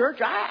people in church,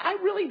 I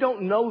really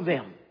don't know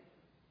them.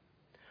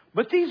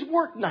 But these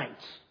work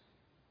nights,"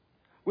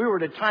 we were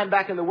at a time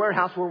back in the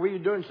warehouse where we were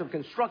doing some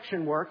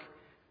construction work,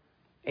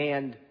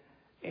 and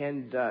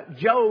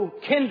Joe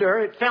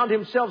Kinder found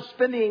himself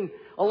spending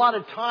a lot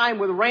of time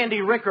with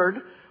Randy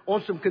Rickard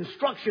on some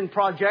construction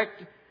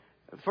project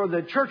for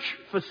the church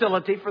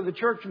facility, for the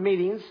church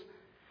meetings.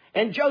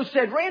 And Joe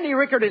said, "Randy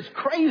Rickard is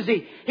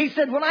crazy." He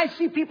said, "When I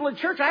see people in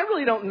church, I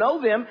really don't know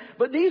them,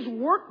 but these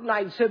work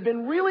nights have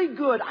been really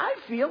good. I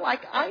feel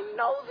like I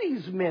know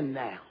these men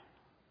now."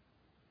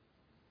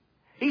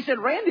 He said,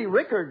 "Randy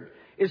Rickard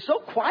is so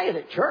quiet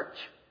at church,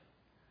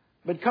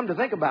 but come to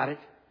think about it,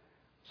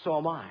 so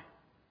am I."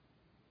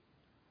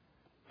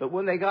 But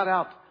when they got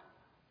out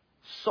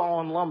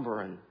sawing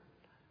lumber and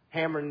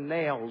hammering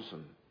nails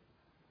and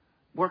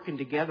working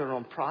together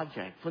on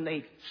projects, when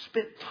they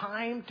spent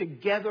time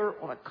together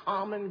on a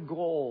common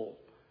goal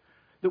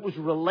that was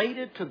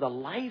related to the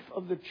life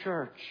of the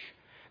church,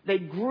 they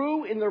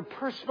grew in their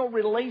personal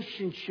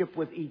relationship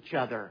with each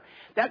other.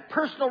 That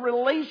personal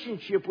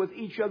relationship with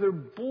each other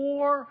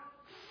bore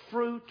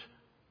fruit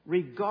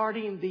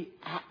regarding the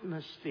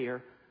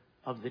atmosphere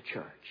of the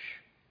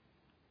church.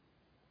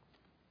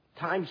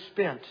 Time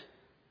spent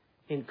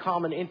in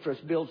common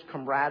interest builds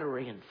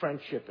camaraderie and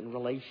friendship and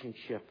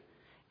relationship.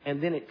 And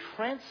then it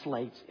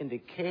translates into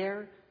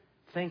care,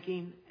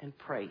 thinking, and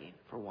praying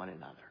for one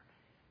another.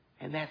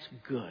 And that's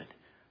good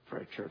for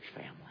a church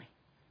family.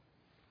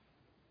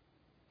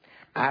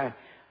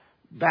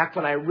 Back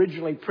when I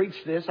originally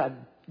preached this, I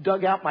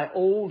dug out my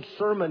old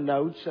sermon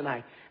notes and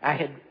I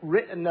had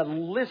written a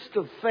list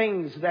of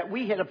things that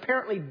we had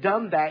apparently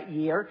done that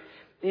year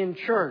in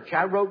church.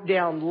 I wrote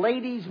down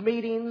ladies'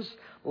 meetings,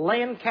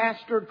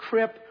 Lancaster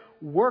trip,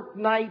 work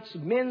nights,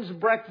 men's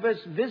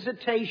breakfast,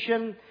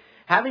 visitation,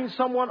 having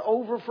someone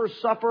over for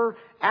supper,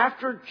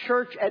 after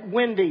church at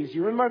Wendy's.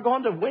 You remember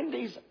going to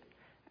Wendy's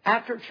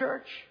after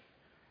church?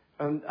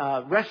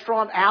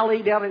 Restaurant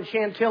Alley down in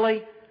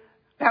Chantilly.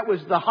 That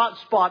was the hot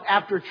spot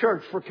after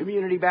church for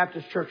Community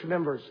Baptist Church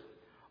members.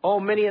 Oh,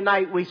 many a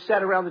night we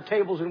sat around the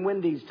tables in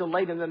Wendy's till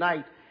late in the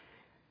night,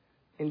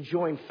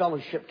 enjoying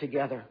fellowship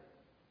together.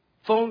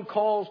 Phone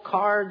calls,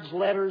 cards,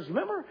 letters. You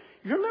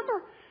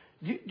remember?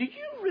 Do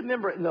you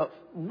remember in the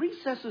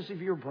recesses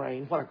of your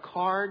brain what a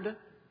card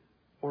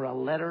or a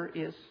letter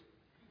is?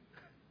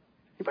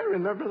 Anybody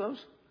remember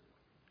those?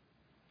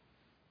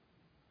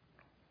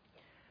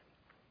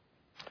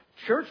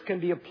 Church can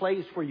be a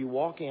place where you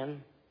walk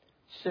in,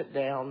 sit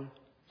down,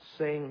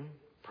 sing,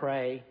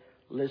 pray,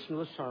 listen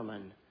to a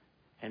sermon,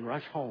 and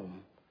rush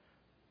home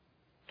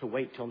to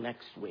wait till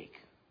next week.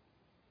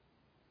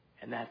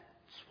 And that's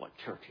what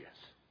church is.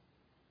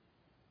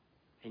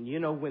 And you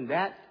know, when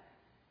that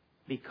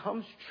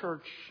becomes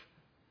church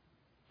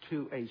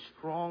to a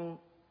strong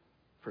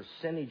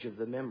percentage of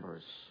the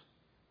members,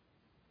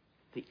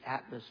 the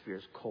atmosphere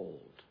is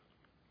cold.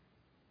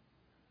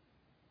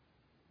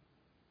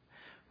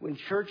 When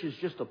church is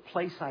just a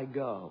place I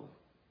go,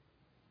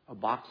 a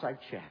box I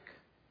check,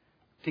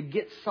 to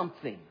get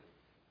something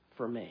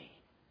for me,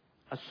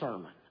 a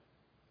sermon,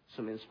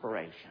 some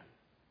inspiration,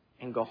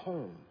 and go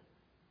home.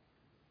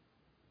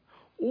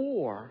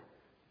 Or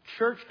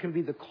church can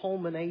be the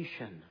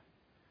culmination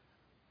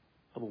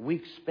of a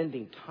week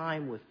spending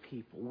time with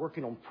people,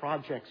 working on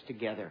projects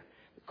together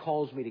that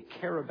calls me to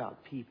care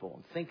about people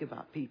and think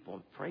about people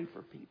and pray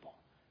for people.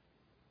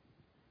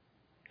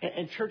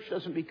 And church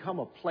doesn't become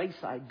a place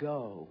I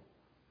go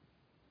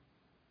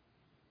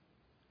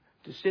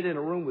to sit in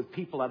a room with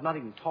people I've not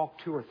even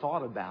talked to or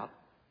thought about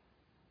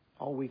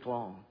all week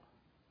long.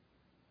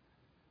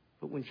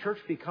 But when church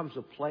becomes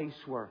a place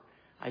where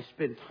I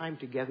spend time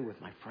together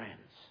with my friends,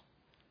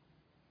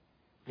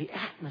 the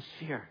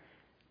atmosphere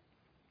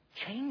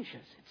changes.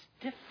 It's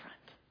different.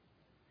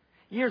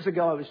 Years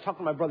ago, I was talking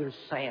to my brother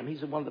Sam.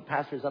 He's one of the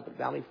pastors up at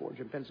Valley Forge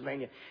in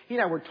Pennsylvania. He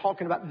and I were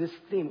talking about this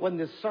theme. It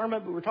wasn't this sermon,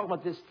 but we were talking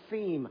about this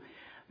theme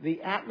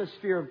the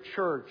atmosphere of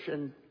church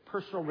and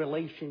personal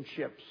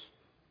relationships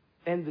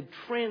and the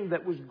trend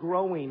that was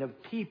growing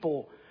of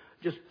people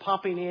just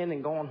popping in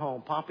and going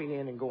home, popping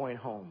in and going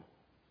home.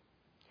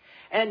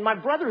 And my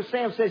brother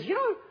Sam says, you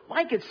know,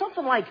 Mike, it's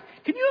something like,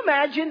 can you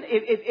imagine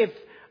if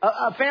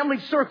a family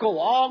circle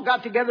all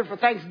got together for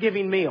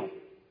Thanksgiving meal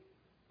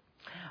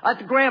at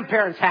the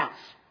grandparents' house?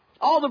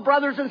 All the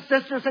brothers and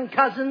sisters and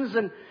cousins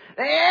and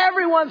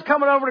everyone's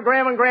coming over to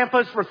Grandma and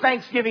Grandpa's for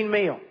Thanksgiving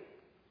meal.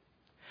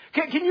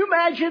 Can you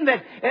imagine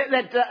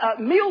that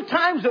meal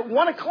time's at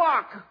 1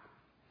 o'clock?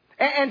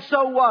 And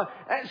so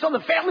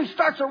the family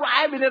starts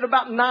arriving at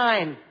about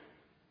 9.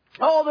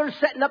 Oh, they're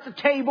setting up the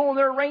table and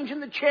they're arranging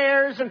the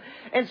chairs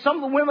and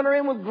some of the women are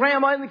in with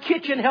Grandma in the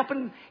kitchen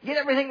helping get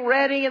everything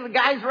ready, and the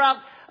guys are out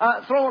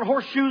throwing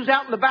horseshoes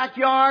out in the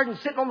backyard and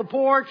sitting on the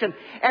porch and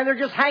they're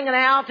just hanging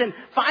out, and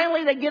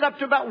finally they get up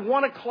to about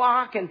 1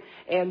 o'clock and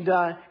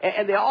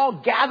they all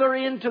gather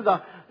into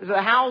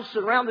the house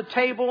around the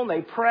table and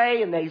they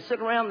pray and they sit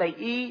around and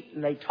they eat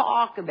and they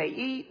talk and they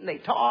eat and they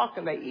talk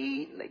and they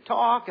eat and they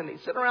talk and they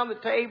sit around the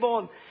table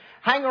and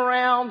hang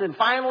around, and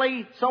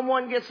finally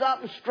someone gets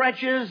up and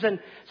stretches,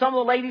 and some of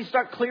the ladies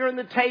start clearing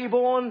the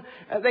table and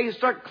they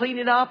start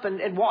cleaning up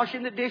and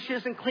washing the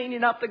dishes and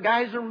cleaning up. The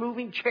guys are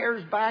moving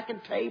chairs back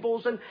and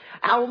tables and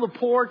out on the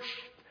porch,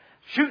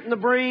 shooting the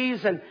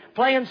breeze and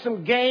playing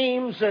some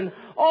games, and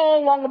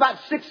all along about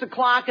 6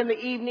 o'clock in the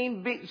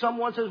evening,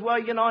 someone says, well,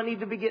 you know, I need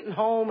to be getting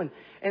home,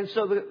 and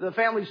so the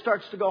family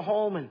starts to go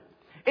home, and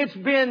it's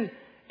been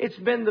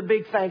the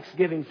big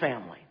Thanksgiving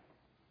family.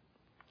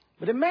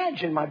 But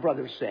imagine, my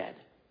brother said,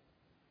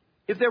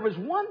 if there was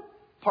one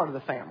part of the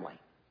family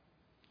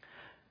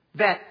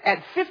that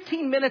at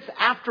 15 minutes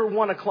after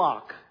 1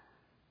 o'clock,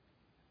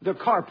 their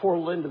car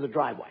pulled into the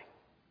driveway.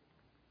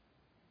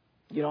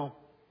 You know,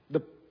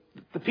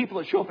 the people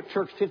that show up at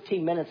church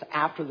 15 minutes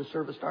after the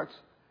service starts.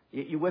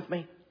 You with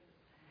me?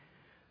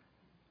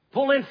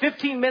 Pull in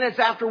 15 minutes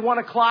after 1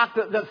 o'clock.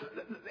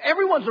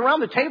 Everyone's around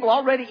the table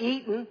already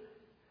eating.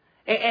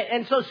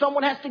 And so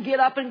someone has to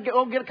get up and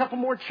go get a couple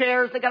more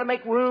chairs. They got to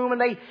make room,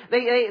 and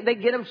they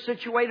get them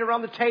situated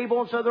around the table,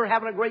 and so they're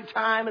having a great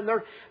time, and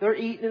they're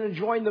eating and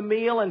enjoying the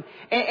meal, and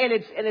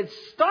it's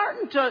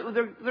starting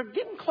to they're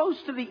getting close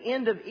to the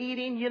end of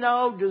eating. You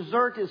know,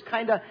 dessert is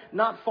kind of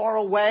not far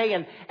away,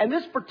 and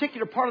this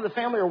particular part of the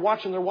family are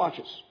watching their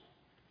watches,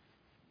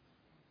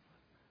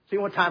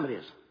 seeing what time it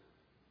is.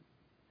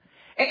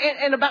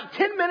 And about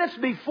 10 minutes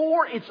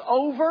before it's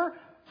over,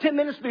 10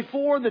 minutes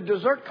before the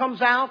dessert comes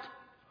out,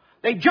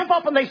 they jump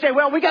up and they say,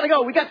 well, we got to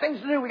go. We got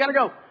things to do. We got to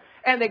go.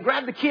 And they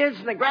grab the kids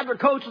and they grab their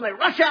coats and they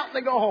rush out and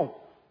they go home.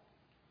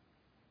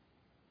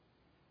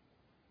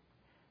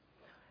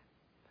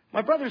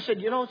 My brother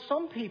said, you know,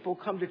 some people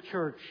come to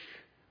church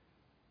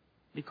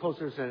because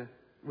there's a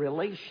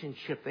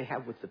relationship they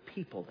have with the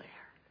people there.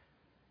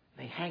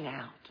 They hang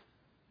out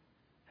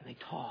and they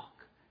talk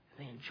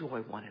and they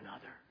enjoy one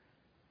another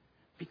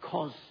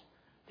because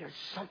there's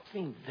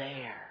something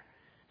there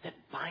that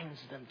binds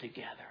them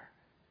together.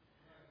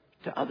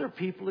 To other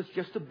people, it's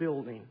just a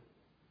building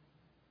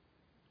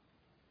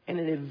and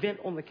an event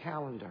on the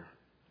calendar.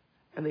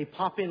 And they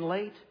pop in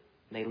late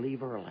and they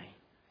leave early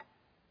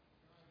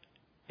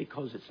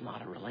because it's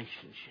not a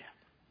relationship.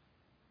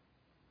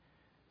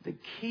 The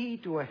key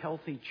to a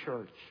healthy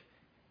church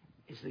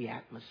is the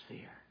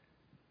atmosphere.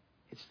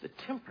 It's the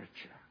temperature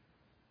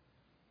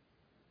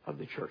of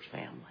the church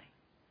family.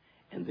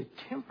 And the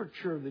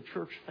temperature of the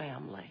church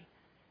family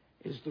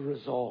is the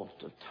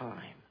result of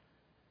time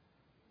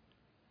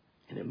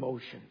and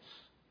emotions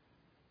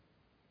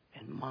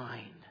and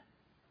mind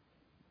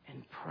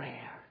and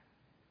prayer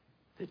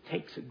that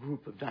takes a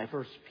group of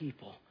diverse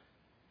people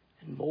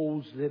and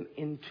molds them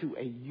into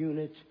a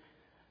unit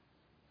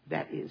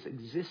that is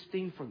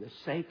existing for the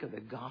sake of the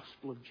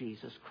gospel of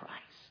Jesus Christ.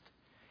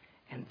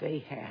 And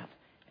they have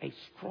a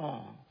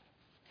strong,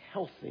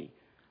 healthy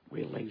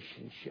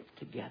relationship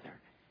together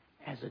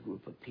as a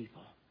group of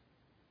people.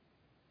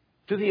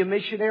 To the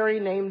missionary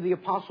named the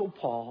Apostle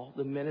Paul,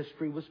 the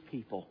ministry was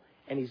people.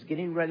 And he's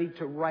getting ready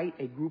to write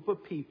a group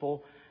of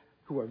people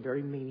who are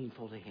very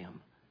meaningful to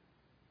him,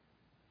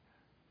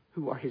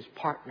 who are his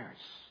partners.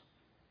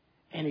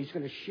 And he's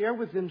going to share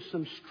with them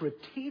some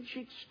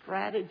strategic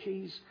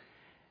strategies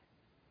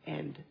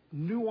and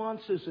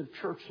nuances of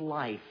church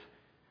life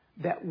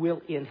that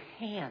will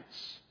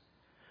enhance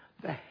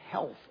the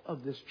health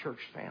of this church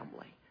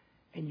family.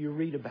 And you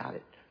read about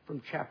it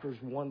from chapters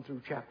 1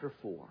 through chapter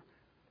 4.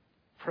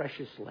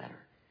 Precious letter.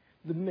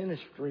 The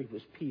ministry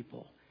was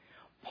people.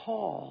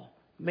 Paul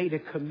made a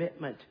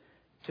commitment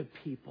to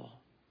people.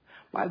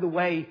 By the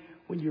way,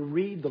 when you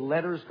read the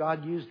letters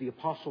God used the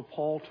Apostle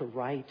Paul to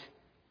write,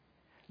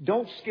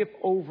 don't skip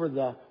over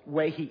the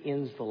way he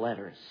ends the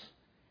letters.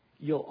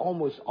 You'll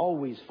almost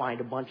always find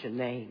a bunch of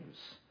names.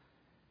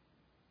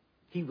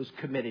 He was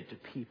committed to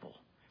people,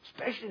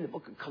 especially in the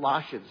book of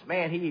Colossians.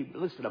 Man, he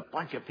listed a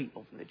bunch of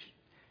people from the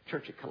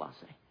church at Colossae.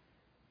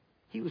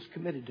 He was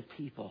committed to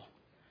people.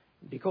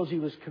 Because he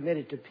was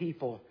committed to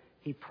people,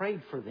 he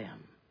prayed for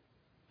them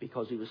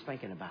because he was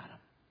thinking about them.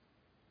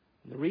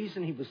 And the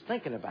reason he was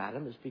thinking about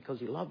them is because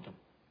he loved them.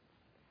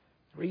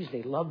 The reason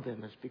he loved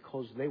them is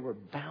because they were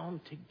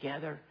bound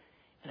together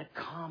in a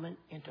common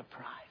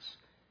enterprise,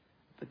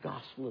 the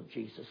gospel of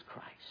Jesus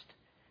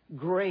Christ.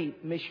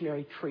 Great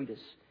missionary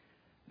treatise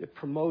that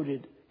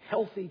promoted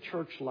healthy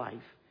church life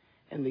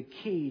and the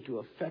key to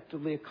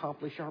effectively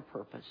accomplish our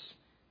purpose.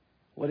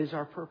 What is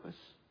our purpose?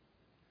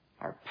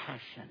 Our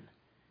passion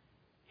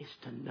is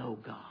to know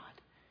God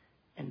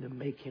and to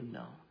make Him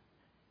known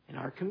in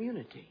our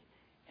community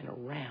and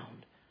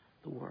around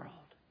the world.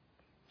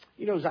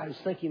 You know, as I was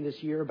thinking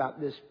this year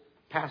about this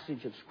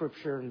passage of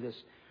Scripture and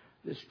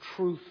this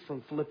truth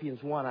from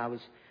Philippians 1, I was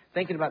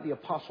thinking about the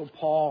Apostle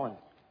Paul and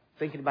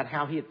thinking about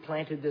how he had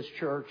planted this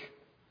church.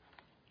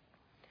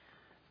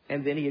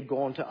 And then he had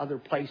gone to other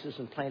places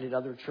and planted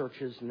other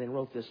churches and then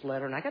wrote this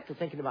letter. And I got to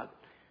thinking about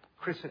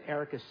Chris and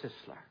Erica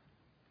Sisler.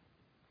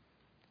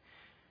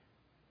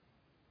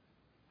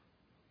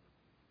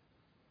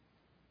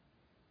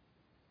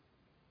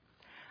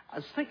 I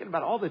was thinking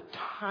about all the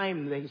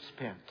time they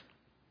spent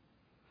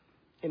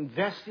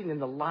investing in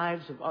the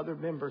lives of other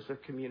members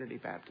of Community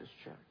Baptist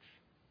Church.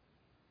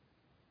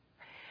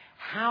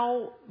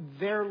 How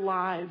their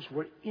lives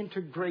were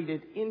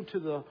integrated into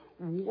the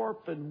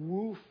warp and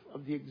woof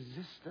of the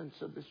existence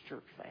of this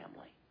church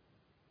family.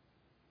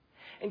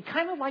 And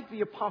kind of like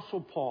the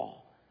Apostle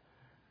Paul,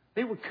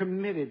 they were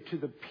committed to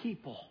the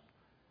people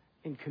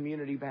in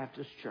Community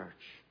Baptist Church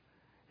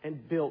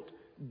and built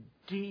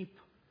deep,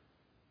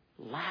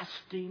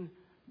 lasting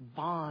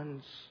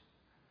bonds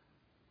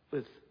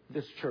with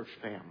this church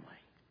family.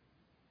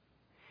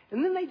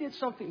 And then they did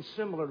something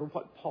similar to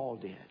what Paul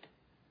did.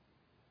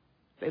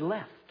 They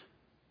left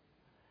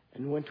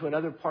and went to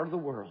another part of the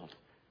world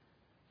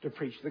to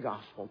preach the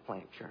gospel and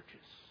plant churches.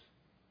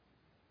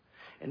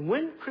 And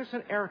when Chris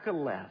and Erica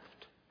left,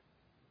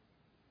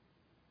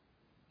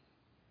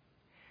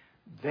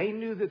 they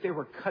knew that they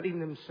were cutting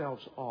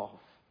themselves off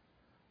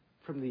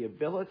from the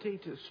ability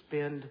to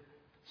spend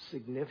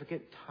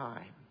significant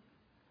time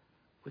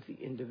with the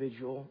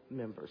individual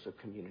members of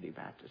Community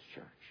Baptist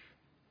Church.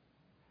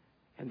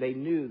 And they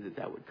knew that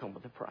that would come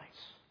with a price.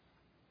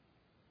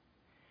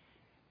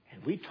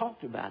 And we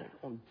talked about it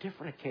on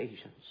different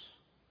occasions.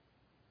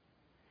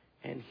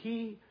 And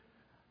he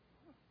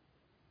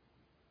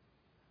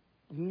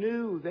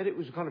knew that it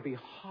was going to be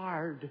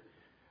hard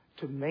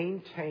to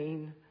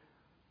maintain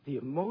the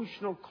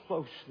emotional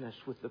closeness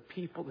with the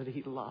people that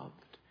he loved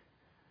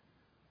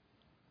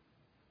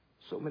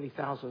so many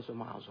thousands of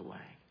miles away.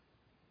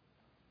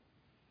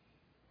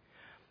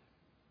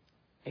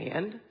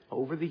 And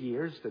over the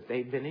years that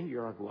they've been in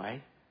Uruguay,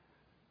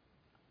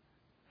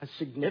 a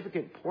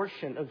significant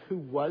portion of who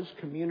was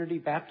Community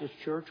Baptist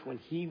Church when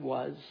he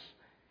was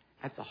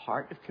at the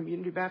heart of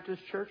Community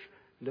Baptist Church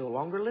no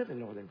longer live in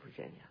Northern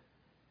Virginia.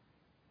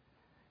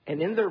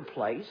 And in their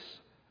place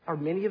are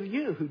many of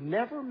you who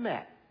never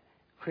met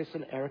Chris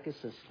and Erica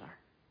Sisler,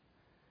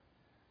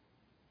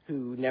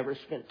 who never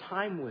spent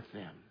time with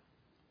them,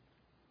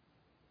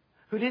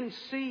 who didn't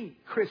see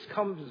Chris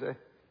come as an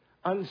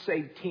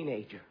unsaved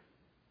teenager,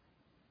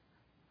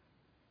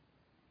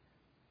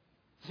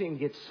 see him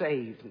get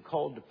saved and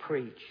called to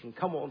preach and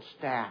come on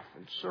staff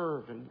and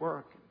serve and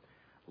work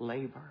and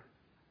labor.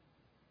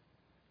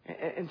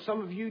 And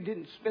some of you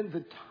didn't spend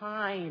the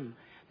time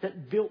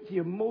that built the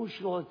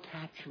emotional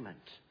attachment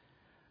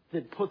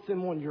that put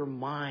them on your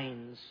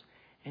minds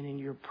and in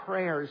your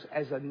prayers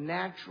as a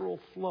natural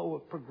flow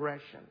of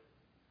progression.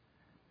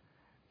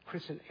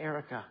 Chris and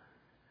Erica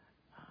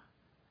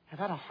have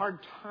had a hard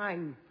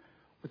time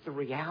with the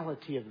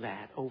reality of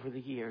that over the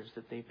years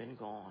that they've been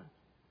gone.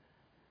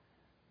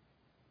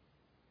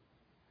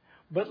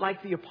 But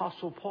like the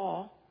Apostle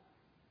Paul,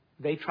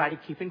 they try to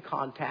keep in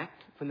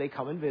contact when they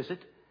come and visit,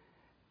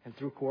 and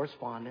through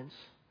correspondence,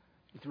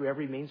 and through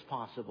every means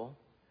possible,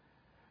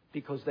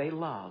 because they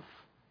love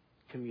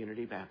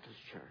Community Baptist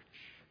Church.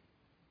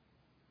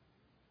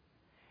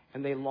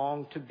 And they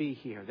long to be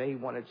here. They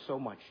wanted so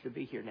much to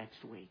be here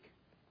next week.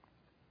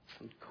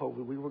 And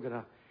COVID, we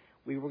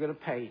were gonna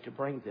pay to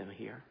bring them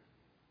here,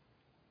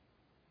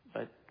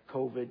 but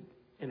COVID,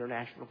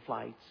 international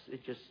flights,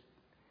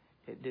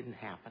 it didn't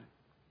happen.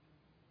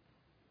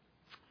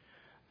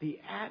 The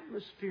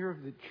atmosphere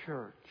of the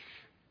church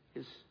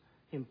is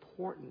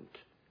important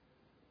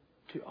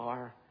to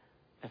our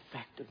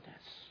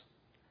effectiveness.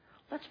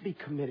 Let's be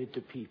committed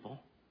to people.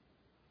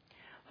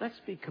 Let's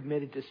be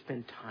committed to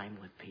spend time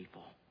with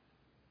people,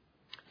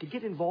 to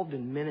get involved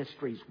in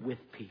ministries with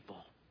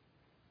people,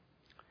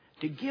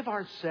 to give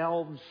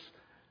ourselves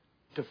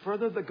to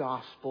further the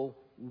gospel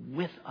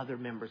with other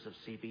members of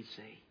CBC,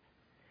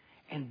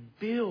 and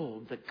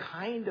build the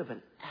kind of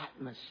an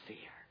atmosphere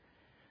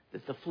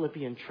that the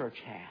Philippian church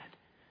had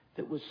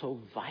that was so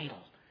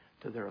vital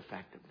to their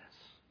effectiveness.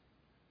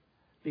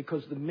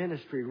 Because the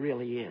ministry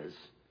really is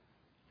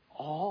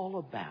all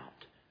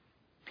about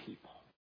people.